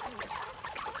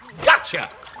 Gotcha!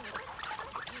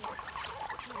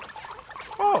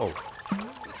 Oh.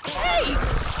 Hey!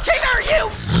 Kinger, you!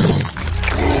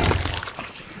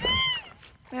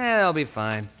 They'll be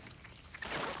fine.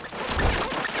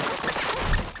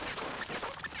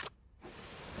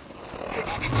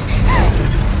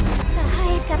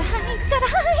 Gotta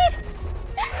hide.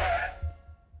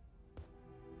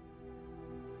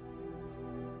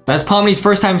 That's Pomni's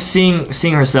first time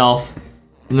seeing herself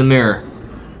in the mirror.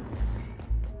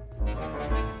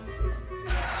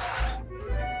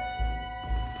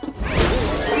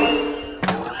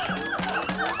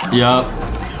 Yup.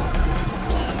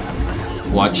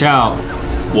 Watch out.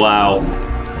 Wow.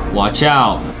 Watch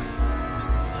out.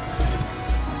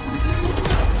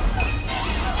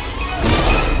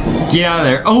 Get out of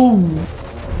there. Oh.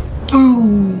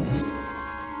 Ooh.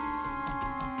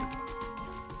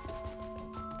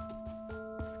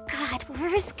 God,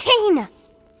 where is Kane?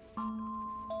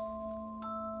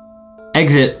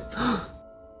 Exit.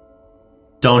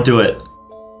 Don't do it.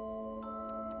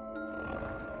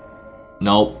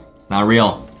 Nope. It's not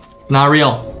real. It's not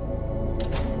real.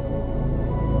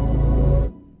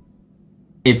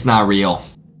 It's not real.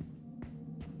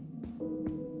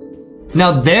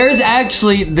 Now there's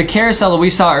actually the carousel that we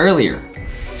saw earlier.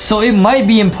 So it might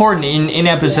be important in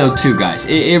episode 2, guys.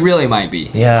 It really might be.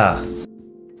 Yeah.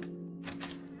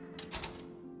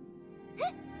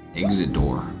 Exit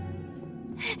door.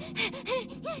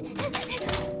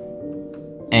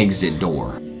 Exit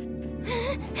door.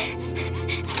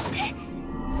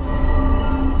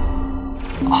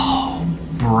 Oh,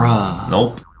 bruh.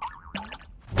 Nope.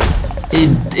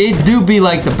 It do be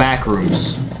like the back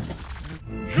rooms.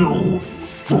 You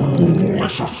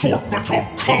foolish assortment of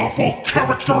colorful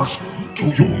characters! Do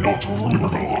you not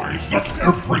realize that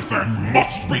everything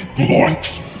must be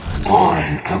Gloinks?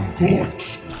 I am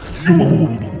Gloinks. You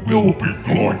will be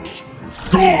Gloinks.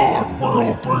 God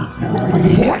will be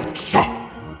Gloinks.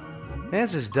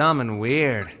 This is dumb and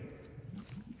weird.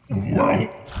 Well,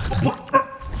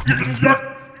 even yet,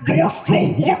 you're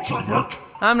still watching it.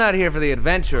 I'm not here for the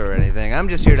adventure or anything. I'm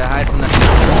just here to hide from the...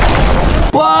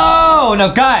 Whoa! Now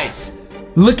guys,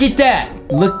 look at that.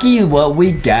 Look at what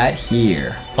we got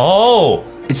here. Oh,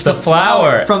 it's the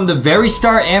flower. From the very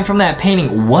start and from that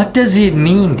painting, what does it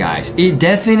mean, guys? It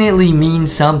definitely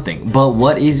means something, but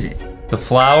what is it? The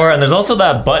flower, and there's also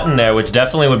that button there, which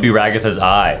definitely would be Ragatha's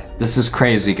eye. This is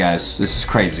crazy, guys. This is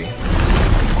crazy.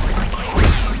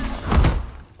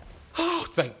 Oh,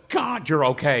 thank God you're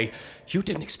okay. You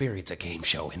didn't experience a game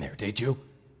show in there, did you?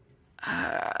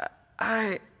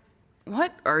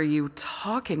 What are you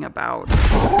talking about?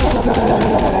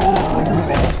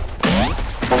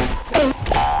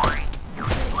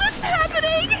 What's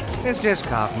happening? It's just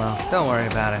Kaufmo. Don't worry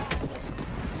about it.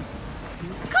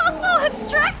 Kaufmo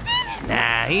abstracted?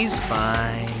 Nah, he's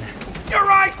fine. You're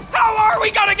right! How are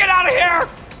we gonna get out of here?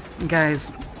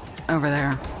 Guys, over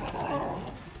there.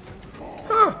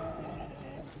 Huh.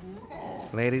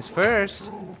 Ladies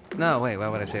first. No, wait, why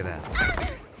would I say that?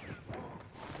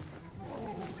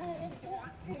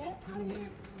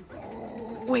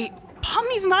 Wait,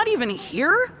 Pomni's not even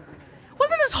here?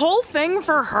 Wasn't this whole thing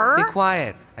for her? Be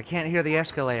quiet. I can't hear the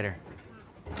escalator.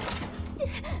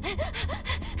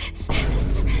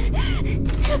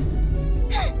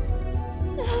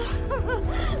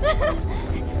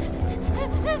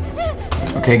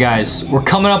 Okay, guys, we're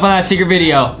coming up on that secret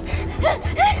video.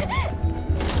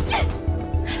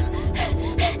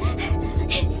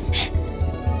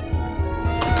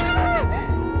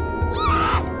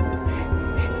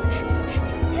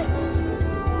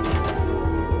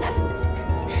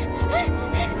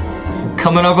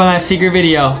 Coming up on that secret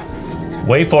video.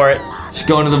 Wait for it. She's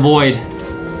going to the void.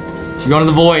 She's going to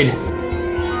the void.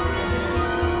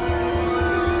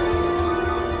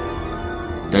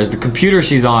 There's the computer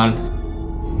she's on.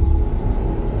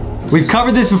 We've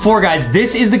covered this before, guys.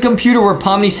 This is the computer where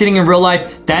Pomni's sitting in real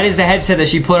life. That is the headset that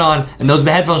she put on, and those are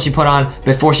the headphones she put on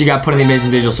before she got put in the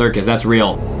Amazing Digital Circus. That's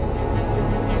real.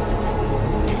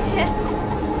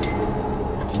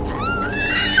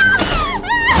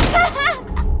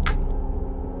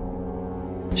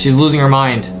 She's losing her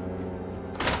mind.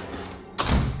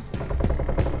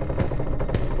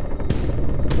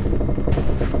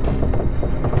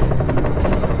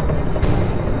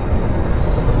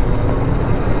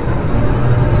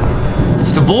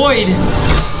 It's the void.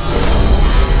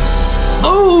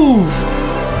 Ooh!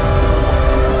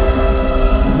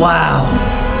 Wow.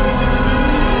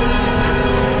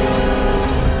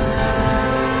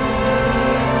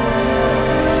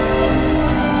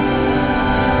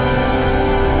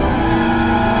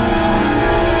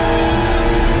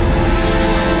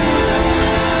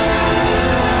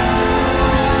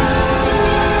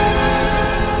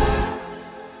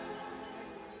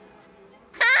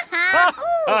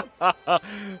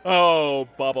 Oh,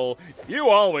 Bubble, you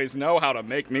always know how to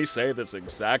make me say this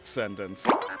exact sentence.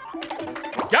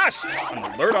 Gasp!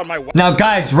 An alert on my Now,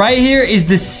 guys, right here is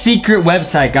the secret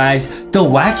website, guys.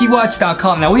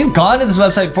 TheWackyWatch.com. Now, we've gone to this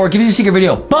website before. It gives you a secret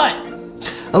video, but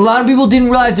a lot of people didn't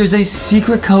realize there's a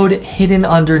secret code hidden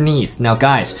underneath. Now,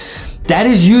 guys, that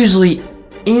is usually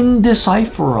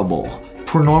indecipherable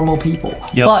for normal people.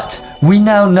 Yep. But we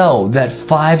now know that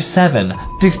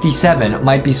 5757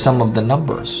 might be some of the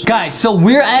numbers. Guys, so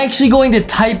we're actually going to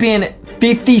type in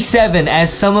 57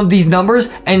 as some of these numbers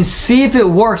and see if it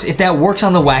works, if that works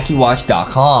on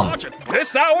thewackyWatch.com. watch at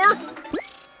this hour?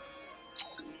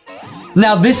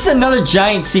 Now, this is another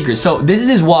giant secret. So this is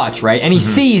his watch, right? And he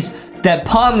sees that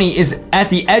Pomni is at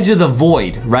the edge of the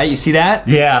void, right? You see that?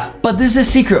 Yeah. But this is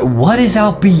a secret. What is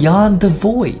out beyond the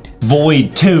void?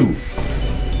 Void 2.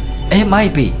 It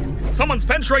might be. Someone's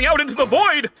venturing out into the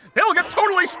void! They'll get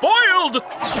totally spoiled!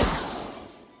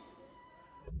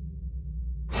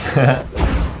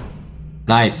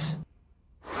 Nice.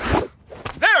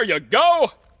 There you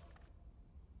go!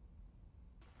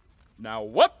 Now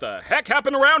what the heck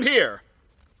happened around here?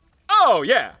 Oh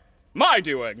yeah, my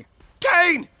doing.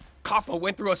 Kane! Kaufmo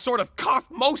went through a sort of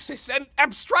Kaufmosis and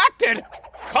abstracted!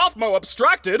 Kaufmo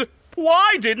abstracted?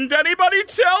 Why didn't anybody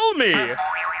tell me?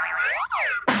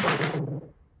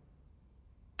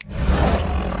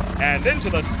 And into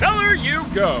the cellar you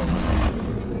go.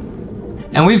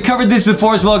 And we've covered this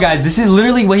before as well, guys. This is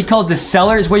literally what he calls the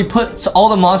cellar. It's where he puts all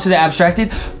the monsters that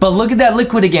abstracted. But look at that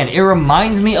liquid again. It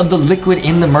reminds me of the liquid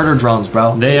in the murder drones,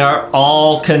 bro. They are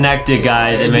all connected,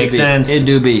 guys. It makes sense. It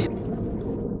do be.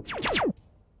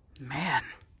 Man,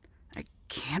 I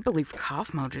can't believe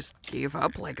Kaufmo just gave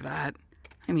up like that.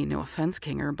 I mean, no offense,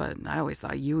 Kinger, but I always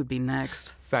thought you would be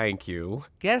next. Thank you.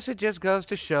 Guess it just goes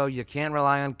to show you can't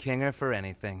rely on Kinger for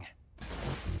anything.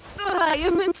 I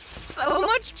am in so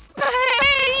much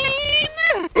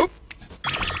pain! Oop.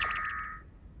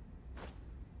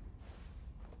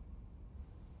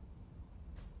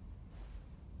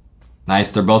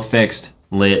 Nice, they're both fixed.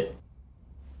 Lit.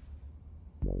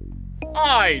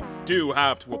 I do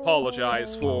have to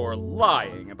apologize for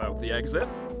lying about the exit.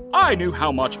 I knew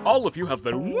how much all of you have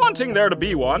been wanting there to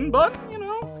be one, but, you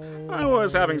know, I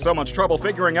was having so much trouble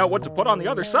figuring out what to put on the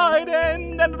other side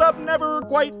and ended up never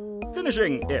quite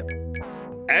finishing it.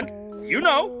 And you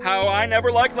know how I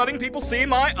never like letting people see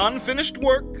my unfinished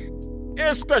work,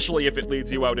 especially if it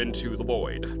leads you out into the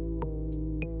void.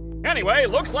 Anyway,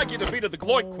 looks like you defeated the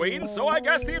Gloit Queen, so I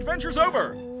guess the adventure's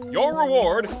over. Your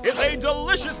reward is a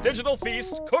delicious digital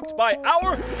feast cooked by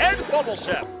our head bubble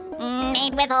chef.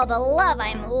 Made with all the love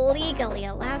I'm legally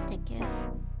allowed to give.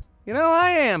 You know, I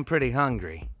am pretty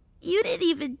hungry. You didn't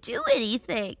even do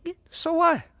anything. So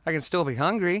what? I can still be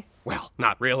hungry. Well,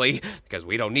 not really, because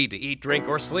we don't need to eat, drink,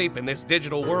 or sleep in this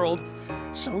digital world.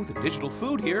 So the digital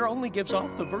food here only gives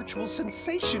off the virtual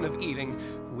sensation of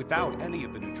eating without any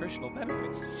of the nutritional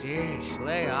benefits. Sheesh,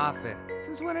 lay off it.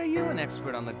 Since when are you an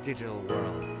expert on the digital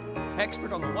world?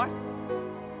 Expert on the what?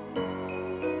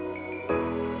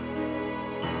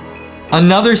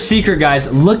 Another secret,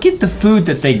 guys. Look at the food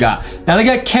that they got. Now they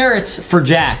got carrots for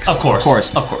Jax. Of course. Of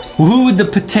course. Of course. Who would the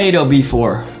potato be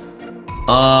for?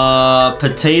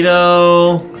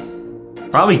 Potato.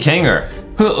 Probably Kanger.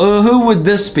 Who would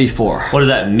this be for? What is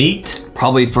that, meat?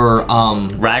 Probably for,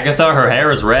 Ragatha, her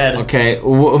hair is red. Okay,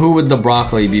 who would the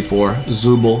broccoli be for?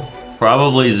 Zubul.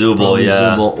 Probably Zubul, Probably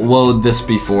yeah. Zubul. What would this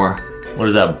be for? What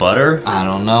is that, butter? I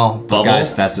don't know. But Bubble?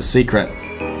 guys, that's a secret.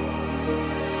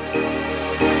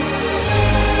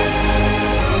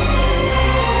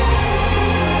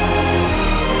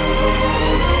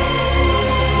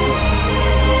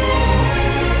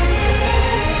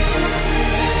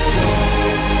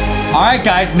 Alright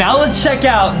guys, now let's check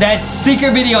out that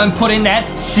secret video and put in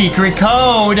that secret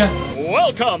code.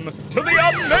 Welcome to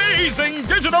the amazing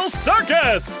digital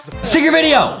circus! Secret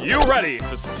video! You ready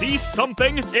to see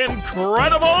something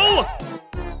incredible?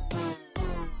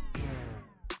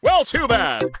 Well, too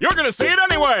bad. You're gonna see it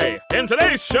anyway. In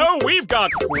today's show, we've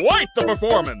got quite the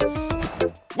performance.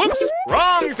 Whoops,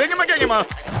 wrong thingamagigama.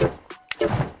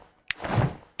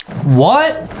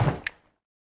 What?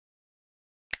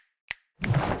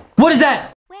 What is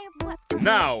that?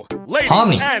 Now, ladies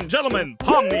Pomni. and gentlemen,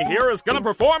 Pomni here is gonna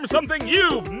perform something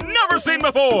you've never seen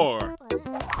before.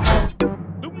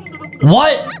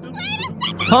 What?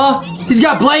 Huh? He's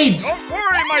got blades! Don't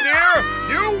worry, my dear.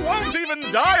 You won't even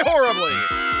die horribly.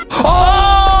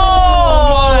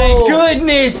 Oh my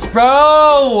goodness,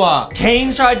 bro!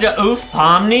 Kane tried to oof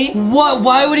Pomni? What?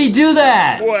 Why would he do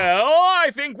that? Well, I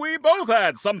think we both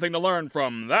had something to learn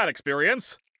from that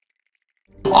experience.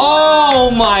 Oh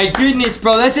my goodness,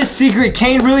 bro. That's a secret.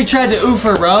 Kane really tried to oof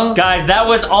her, bro. Guys, that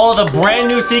was all the brand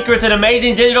new secrets in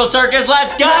Amazing Digital Circus.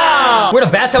 Let's go! We're in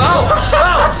a bathtub. Oh!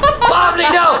 Oh! Pomni,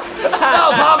 no!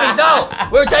 No, Pomni, no!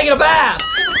 We're taking a bath!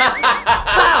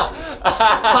 No!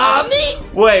 Pomni?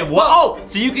 Wait, what? Oh,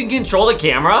 so you can control the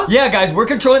camera? Yeah, guys, we're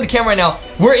controlling the camera right now.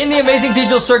 We're in the Amazing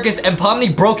Digital Circus, and Pomni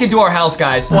broke into our house,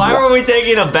 guys. Why were we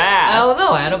taking a bath? I don't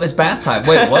know, Adam. It's bath time.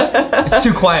 Wait, what? It's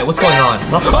too quiet. What's going on?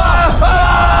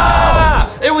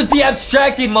 It was the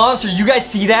abstracted monster. You guys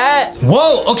see that?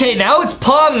 Whoa, okay, now it's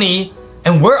Pomni.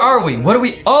 And where are we? What are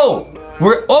we? Oh,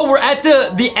 we're at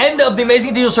the end of the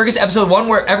Amazing Digital Circus episode 1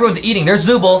 where everyone's eating. There's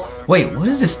Zubul. Wait, what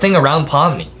is this thing around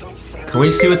Pomni? Can we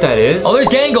see what that is? Oh, there's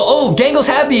Gangle. Oh, Gangle's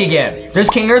happy again. There's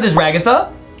Kinger, there's Ragatha.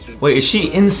 Wait, is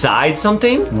she inside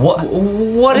something?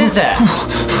 What is that?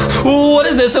 What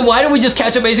is this? And why don't we just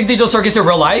catch Amazing Digital Circus in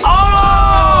real life?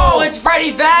 Oh, it's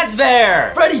Freddy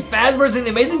Fazbear! Freddy Fazbear's in the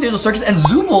Amazing Digital Circus, and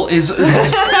Zubul is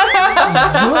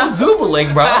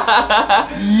Zubuling, bro.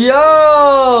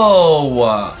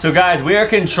 Yo! So guys, we are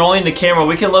controlling the camera.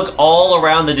 We can look all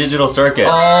around the digital circus.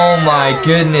 Oh my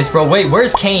goodness, bro. Wait,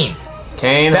 where's Kane?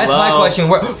 Kane, That's hello? my question.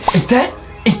 Where is that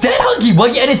Huggy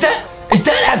Wuggy? And is that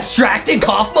abstracted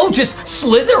Kaufmo just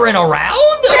slithering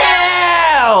around?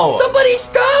 Ow! Somebody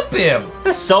stop him!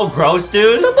 That's so gross,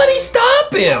 dude. Somebody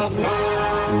stop him!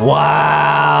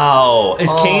 Wow. Is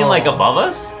Kane like above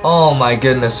us? Oh my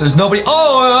goodness, there's nobody.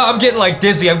 Oh, I'm getting like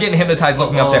dizzy. I'm getting hypnotized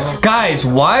looking up there. Guys,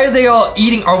 why are they all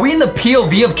eating? Are we in the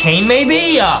POV of Kane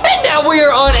maybe? And now we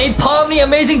are on a Pomni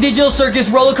Amazing Digital Circus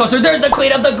roller coaster. There's the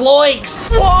Queen of the Gloinks.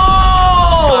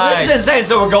 Whoa! Guys. This is insane.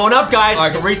 So we're going up, guys.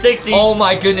 Right. 360. Oh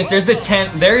my goodness, there's the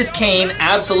tent. There's Kane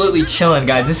absolutely chilling,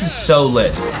 guys. This is so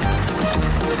lit.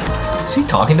 Is he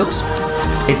talking to us?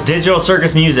 It's digital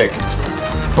circus music.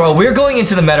 Bro, we're going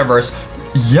into the metaverse.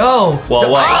 Yo. Whoa, whoa,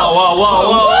 whoa, whoa,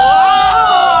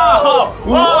 whoa,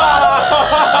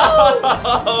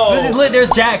 whoa. This is lit.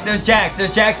 There's Jax. There's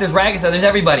Ragatha. There's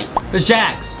everybody. There's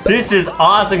Jax. This is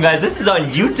awesome, guys. This is on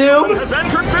YouTube. Has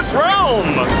entered this realm.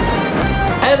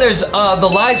 And there's the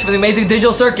lights for the Amazing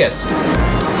Digital Circus.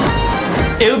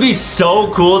 It would be so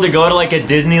cool to go to like a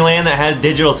Disneyland that has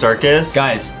digital circus.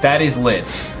 Guys, that is lit.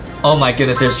 Oh my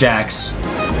goodness, there's Jax.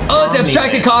 Oh, it's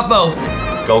abstracted Kaufmo.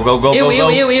 Go, go, go, Ew, go, ew, go.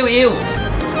 ew, ew, ew.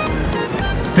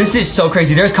 This is so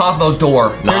crazy. There's Kaufmo's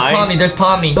door. Nice. There's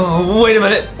Pomni. Oh, wait a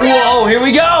minute. Whoa, here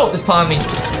we go. There's Pomni.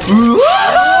 Oh,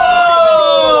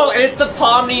 it's the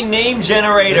Pomni name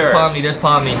generator. There's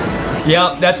Pomni.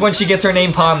 Yep, that's when she gets her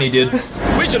name Pomni, dude.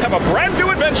 We should have a brand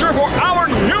new adventure for our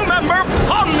new member,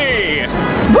 Pomni.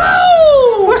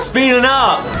 Woo! We're speeding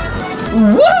up.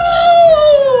 Woo!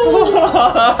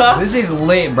 This is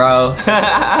lit, bro.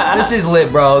 This is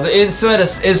lit, bro. Instead of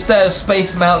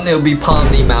Space Mountain, it'll be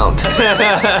Pomni Mountain.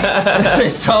 This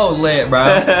is so lit, bro.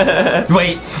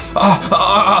 Wait,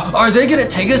 are they gonna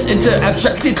take us into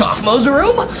Abstracted Kaufmo's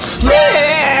room?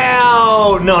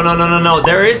 No.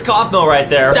 There is Kaufmo right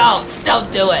there.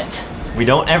 Don't do it. We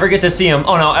don't ever get to see him.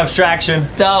 Oh no, abstraction.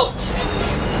 Don't.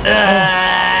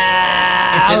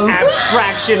 It's an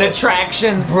abstraction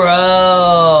attraction.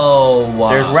 Bro.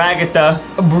 There's Ragatha.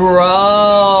 Bro.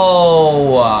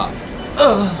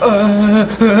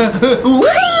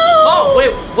 Oh,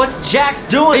 wait, what's Jack's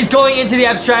doing? He's going into the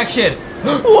abstraction.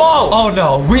 Whoa! Oh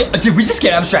no, did we just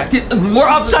get abstracted? We're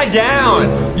upside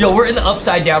down. Yo, we're in the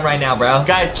upside down right now, bro.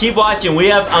 Guys, keep watching. We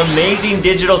have amazing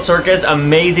digital circus,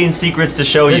 amazing secrets to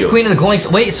show you. There's Queen of the Gloinks.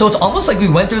 Wait, so it's almost like we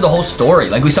went through the whole story.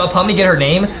 Like we saw Pomni get her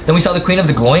name, then we saw the Queen of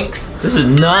the Gloinks. This is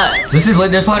nuts. This is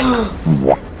lit. There's Pomni.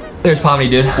 There's Pomni,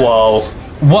 dude. Whoa.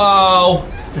 Whoa.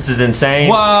 This is insane.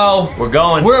 Whoa. We're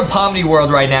going. We're in Pomni World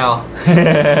right now.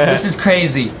 This is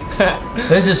crazy.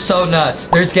 This is so nuts.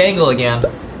 There's Gangle again.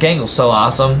 Gangle's so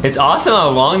awesome. It's awesome how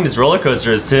long this roller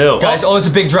coaster is too. Guys, there's a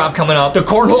big drop coming up. The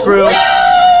corkscrew. What?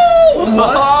 We're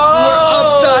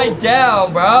upside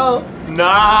down, bro.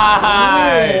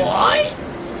 Nice. What?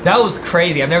 That was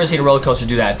crazy. I've never seen a roller coaster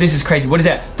do that. This is crazy. What is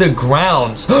that? The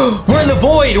grounds. We're in the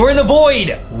void. We're in the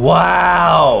void.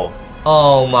 Wow.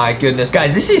 Oh my goodness.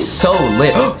 Guys, this is so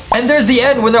lit. And there's the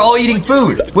end when they're all eating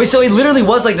food. Wait, so it literally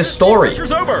was like the story.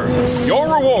 Lecture's over.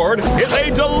 Your reward is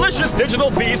a delicious digital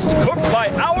feast cooked by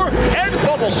our head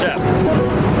bubble chef.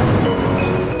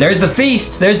 There's the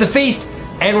feast. There's the feast.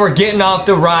 And we're getting off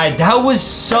the ride. That was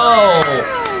so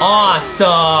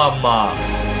awesome.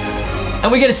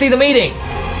 And we get to see the meeting.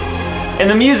 And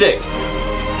the music.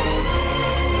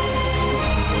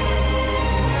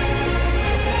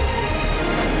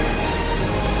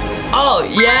 Oh,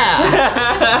 yeah.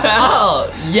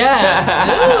 Oh,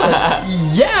 yeah.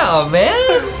 Dude. Yeah,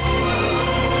 man.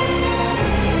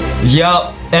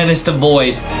 Yup. And it's the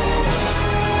void.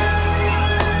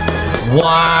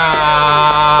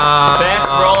 Wow. Best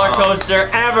roller coaster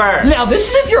ever. Now, this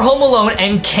is if you're home alone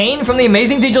and Kane from the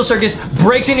Amazing Digital Circus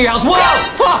breaks into your house. Whoa!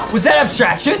 Ah, was that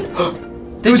abstraction? Oh,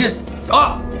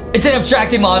 it's an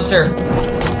abstracted monster.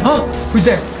 Huh? Who's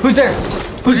there? Who's there?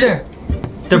 Who's there?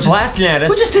 They're blasting at us.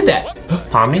 Who just did that?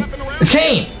 Pomni? It's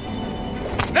Kane.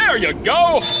 There you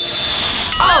go.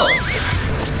 Oh.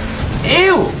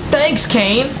 Ew. Thanks,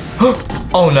 Kane.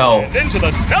 Oh, no. And into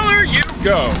the cellar you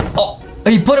go. Oh,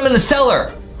 he put him in the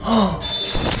cellar. Whoa!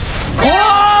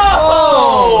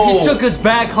 Oh, he took us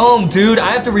back home, dude.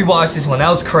 I have to rewatch this one.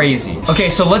 That was crazy. Okay,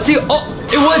 so let's see. Oh,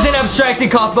 it was an abstracted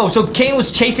Kaufmo. So Kane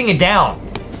was chasing it down.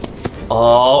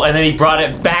 Oh, and then he brought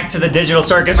it back to the digital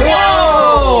circus.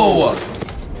 Whoa!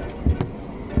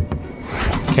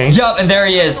 Okay. Yup, and there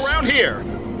he is. Around here.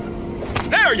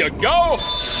 There you go.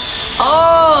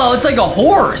 Oh, it's like a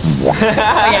horse. Like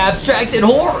an abstracted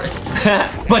horse.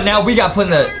 But now we got put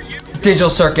in the digital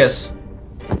circus.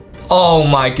 Oh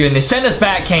my goodness. Send us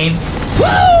back, Kane.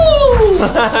 Woo!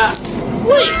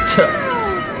 Wait.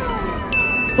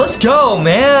 Let's go,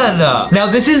 man. Now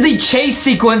this is the chase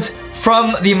sequence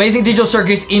from the Amazing Digital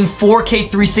Circus in 4K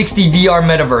 360 VR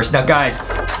metaverse. Now guys,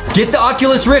 get the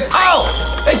Oculus Rift. Oh,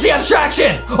 it's the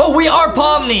abstraction. Oh, we are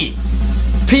Pomni.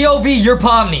 POV, you're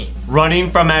Pomni. Running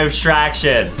from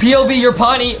abstraction. POV, you're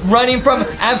Pomni, running from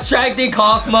abstracted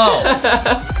Kaufmo.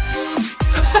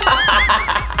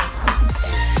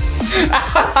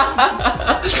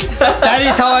 That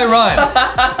is how I run.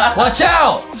 Watch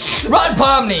out. Run,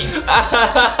 Pomni.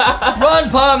 Run,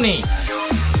 Pomni.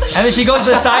 And then she goes to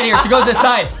the side here. She goes to the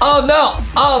side. Oh, no.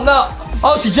 Oh, no.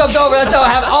 Oh, she jumped over. That's not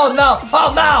what happened. Oh, no.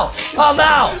 Oh, no. Oh,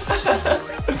 no.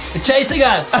 They're chasing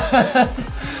us.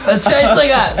 They're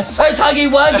chasing us. It's Huggy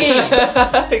Wuggy.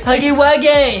 Huggy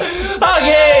Wuggy.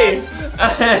 Huggy.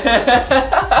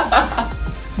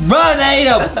 Run,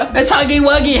 Adam. It's Huggy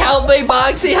Wuggy. Help me,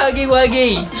 Boxy. Huggy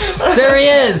Wuggy. There he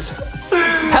is.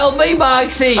 Help me,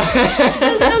 Boxy.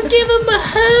 I'll give him a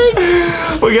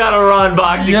hug. We gotta run,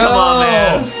 Boxy. Come on,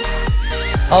 man.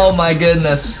 Oh my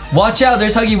goodness. Watch out,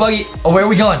 there's Huggy Wuggy. Oh, where are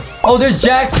we going? Oh, there's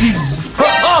Jax. He's...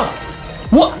 Oh!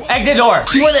 What? Exit door.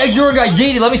 She went to the exit door and got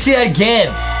yeeted. Let me see that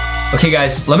again. Okay,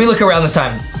 guys, let me look around this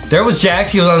time. There was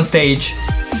Jax. He was on stage.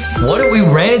 What if we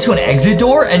ran into an exit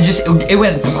door and just, it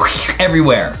went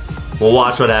everywhere. We'll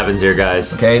watch what happens here,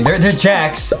 guys. Okay, there's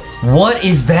Jax. What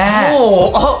is that?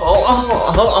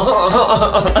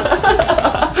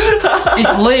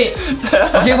 It's lit.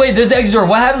 Okay, wait, there's the exit door.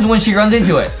 What happens when she runs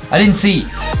into it? I didn't see.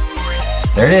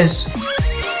 There it is.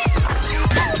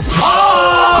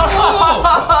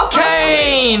 Oh!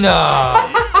 Kane! Kane!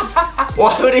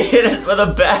 Why would he hit us with a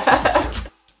bat?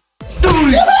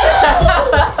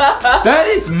 That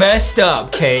is messed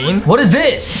up, Kane. What is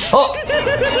this? Oh.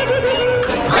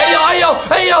 Hey, yo, hey, yo,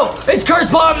 hey, yo! It's Curse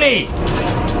Pomni!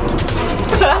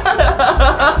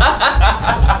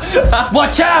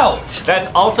 Watch out!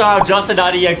 That's also how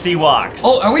Justin.exe walks.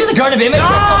 Oh, are we in the Garden of Image?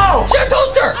 No! Sheriff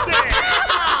Toaster!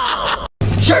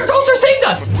 Sheriff Toaster saved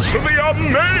us! To the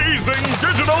amazing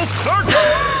digital circus!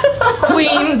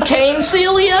 Queen Kane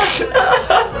Celia?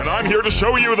 And I'm here to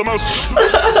show you the most...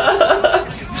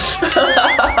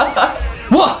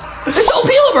 What? It's old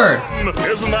Peelabird!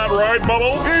 Isn't that right,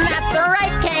 Bubble? That's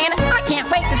right, Kane. I can't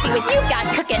wait to see what you've got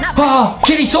cooking up. Oh,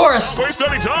 Kittysaurus! Waste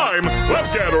any time. Let's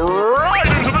get right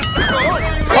into the...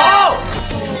 Oh!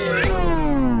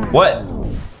 What?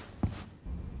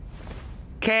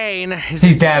 Kane, is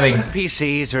He's it dabbing.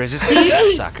 PCs or is this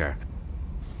a sucker?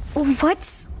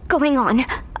 What's going on?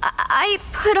 I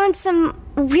put on some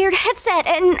weird headset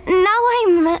and now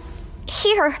I'm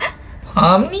here.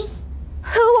 Pomni?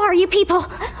 Who are you people?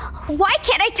 Why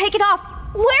can't I take it off?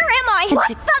 Where am I? What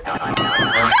the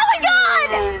going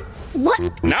on? What?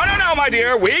 No, my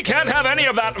dear. We can't have any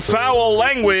of that foul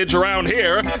language around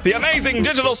here. The amazing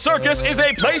digital circus is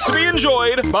a place to be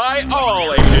enjoyed by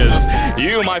all ages.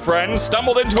 You, my friend,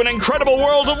 stumbled into an incredible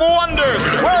world of wonders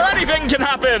where anything can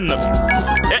happen.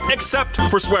 Except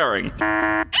for swearing.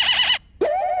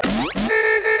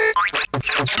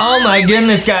 Oh my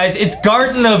goodness, guys. It's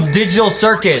Garden of Digital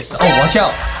Circus. Oh, watch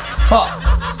out. Oh.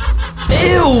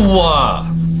 Ew.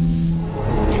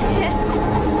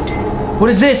 What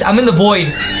is this? I'm in the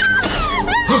void.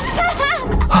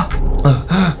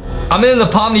 I'm in the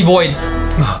Pomni void.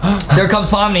 There comes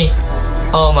Pomni.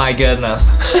 Oh my goodness.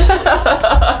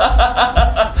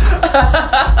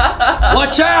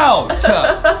 Watch out!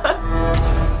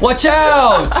 Watch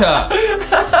out!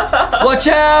 Watch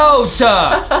out!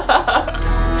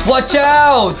 Watch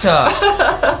out!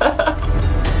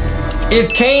 If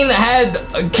Kane had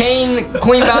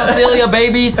Queen Valkyria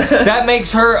babies, that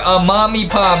makes her a mommy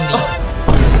Pomni.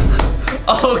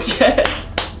 Okay.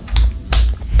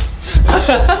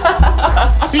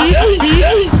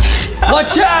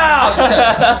 Watch out!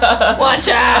 Watch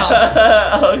out!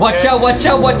 Okay. Watch out! Watch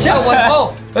out! Watch out!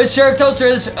 Oh, it's Sheriff Toaster.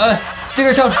 Is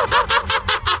Sticker Toad.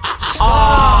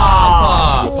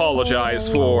 Stop! Apologize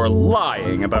for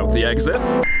lying about the exit.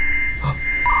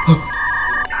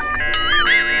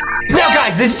 Now,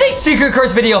 guys, this is a secret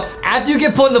curse video. After you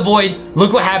get put in the void,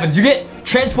 look what happens. You get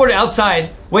transported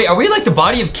outside. Wait, are we like the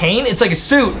body of Kane? It's like a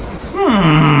suit.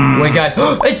 Wait, guys.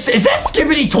 Is that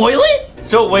Skibbity Toilet?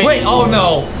 So, wait. Wait, oh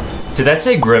no. Did that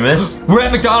say Grimace? We're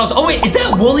at McDonald's. Oh, wait, is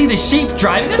that Wooly the sheep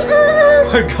driving us?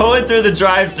 We're going through the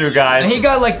drive-thru, guys. And he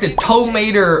got like the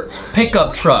Tomater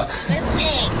pickup truck.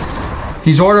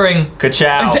 He's ordering.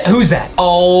 Ka-chow. Who's that?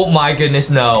 Oh my goodness,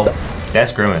 no.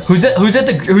 That's Grimace. Who's at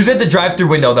the drive-thru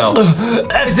window though?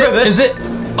 Is it?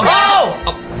 Oh!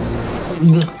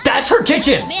 That's her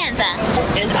kitchen. Amanda.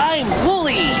 And I'm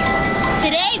Wooly.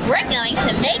 Today we're going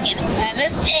to make an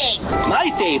Grimace shake.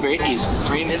 My favorite is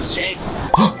Grimace shake.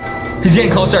 He's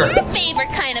getting closer. Your favorite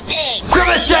kind of shake.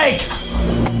 Grimace shake!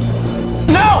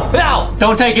 No! No!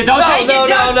 Don't take it! Don't take it!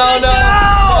 No!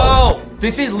 No!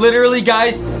 This is literally,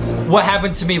 guys, what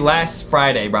happened to me last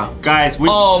Friday, bro. Guys, we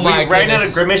ran out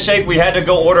of Grimace shake. We had to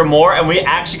go order more, and we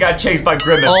actually got chased by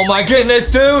Grimace. Oh my goodness,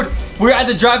 dude! We're at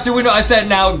the drive-thru window. I said,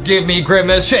 now give me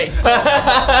Grimace shake. Yo!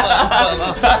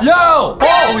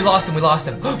 Oh, we lost him.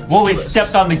 Well, we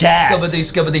stepped on the gas.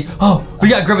 Skibbity. Oh, we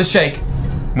got Grimace shake.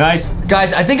 Nice.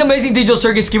 Guys, I think Amazing Digital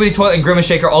Circus, Skibbity Toilet, and Grimace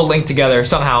Shake are all linked together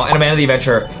somehow in a Man of the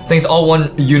Adventure. I think it's all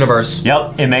one universe.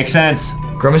 Yep, it makes sense.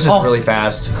 Grimace is really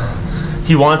fast.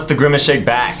 He wants the Grimace shake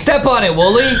back. Step on it,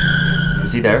 Wooly.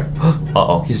 Is he there?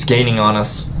 Uh-oh. He's gaining on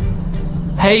us.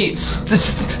 Hey,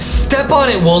 step on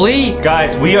it, Wooly.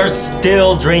 Guys, we are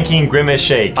still drinking Grimace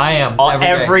shake. I am.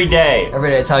 Every day. Every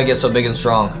day. It's how he gets so big and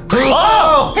strong.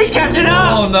 Oh! He's catching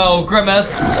up! Oh no, Grimace.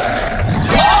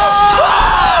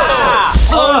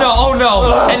 Oh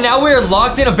no. And now we're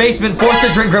locked in a basement, forced to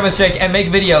drink Grimace shake and make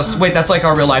videos. Wait, that's like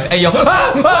our real life. Hey, yo.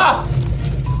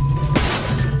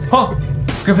 Oh,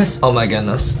 Grimace. Oh my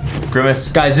goodness. Grimace.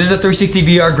 Guys, this is a 360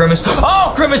 VR Grimace.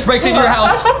 Oh, Grimace breaks into your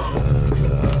house.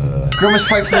 Grimace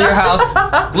breaks into your house.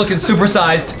 Looking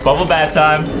supersized. Bubble bath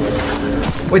time.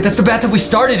 Wait, that's the bath that we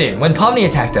started in when Pomni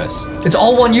attacked us. It's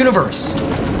all one universe.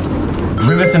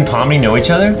 Grimace and Pomni know each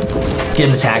other? Get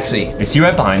in the taxi. Is he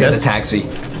right behind us? Get in the taxi.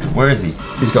 Where is he?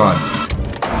 He's gone.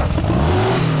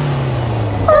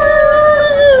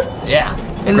 Yeah.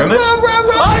 In the Grimace?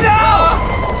 Oh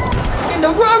no! In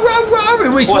the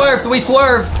We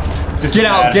swerved. Get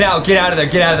out, get out, get out of there,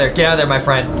 get out of there, get out of there, my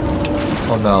friend.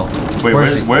 Oh no. Wait,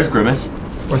 where's Grimace?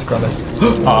 Where's Grimace?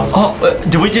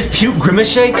 Did we just puke Grimace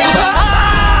shake?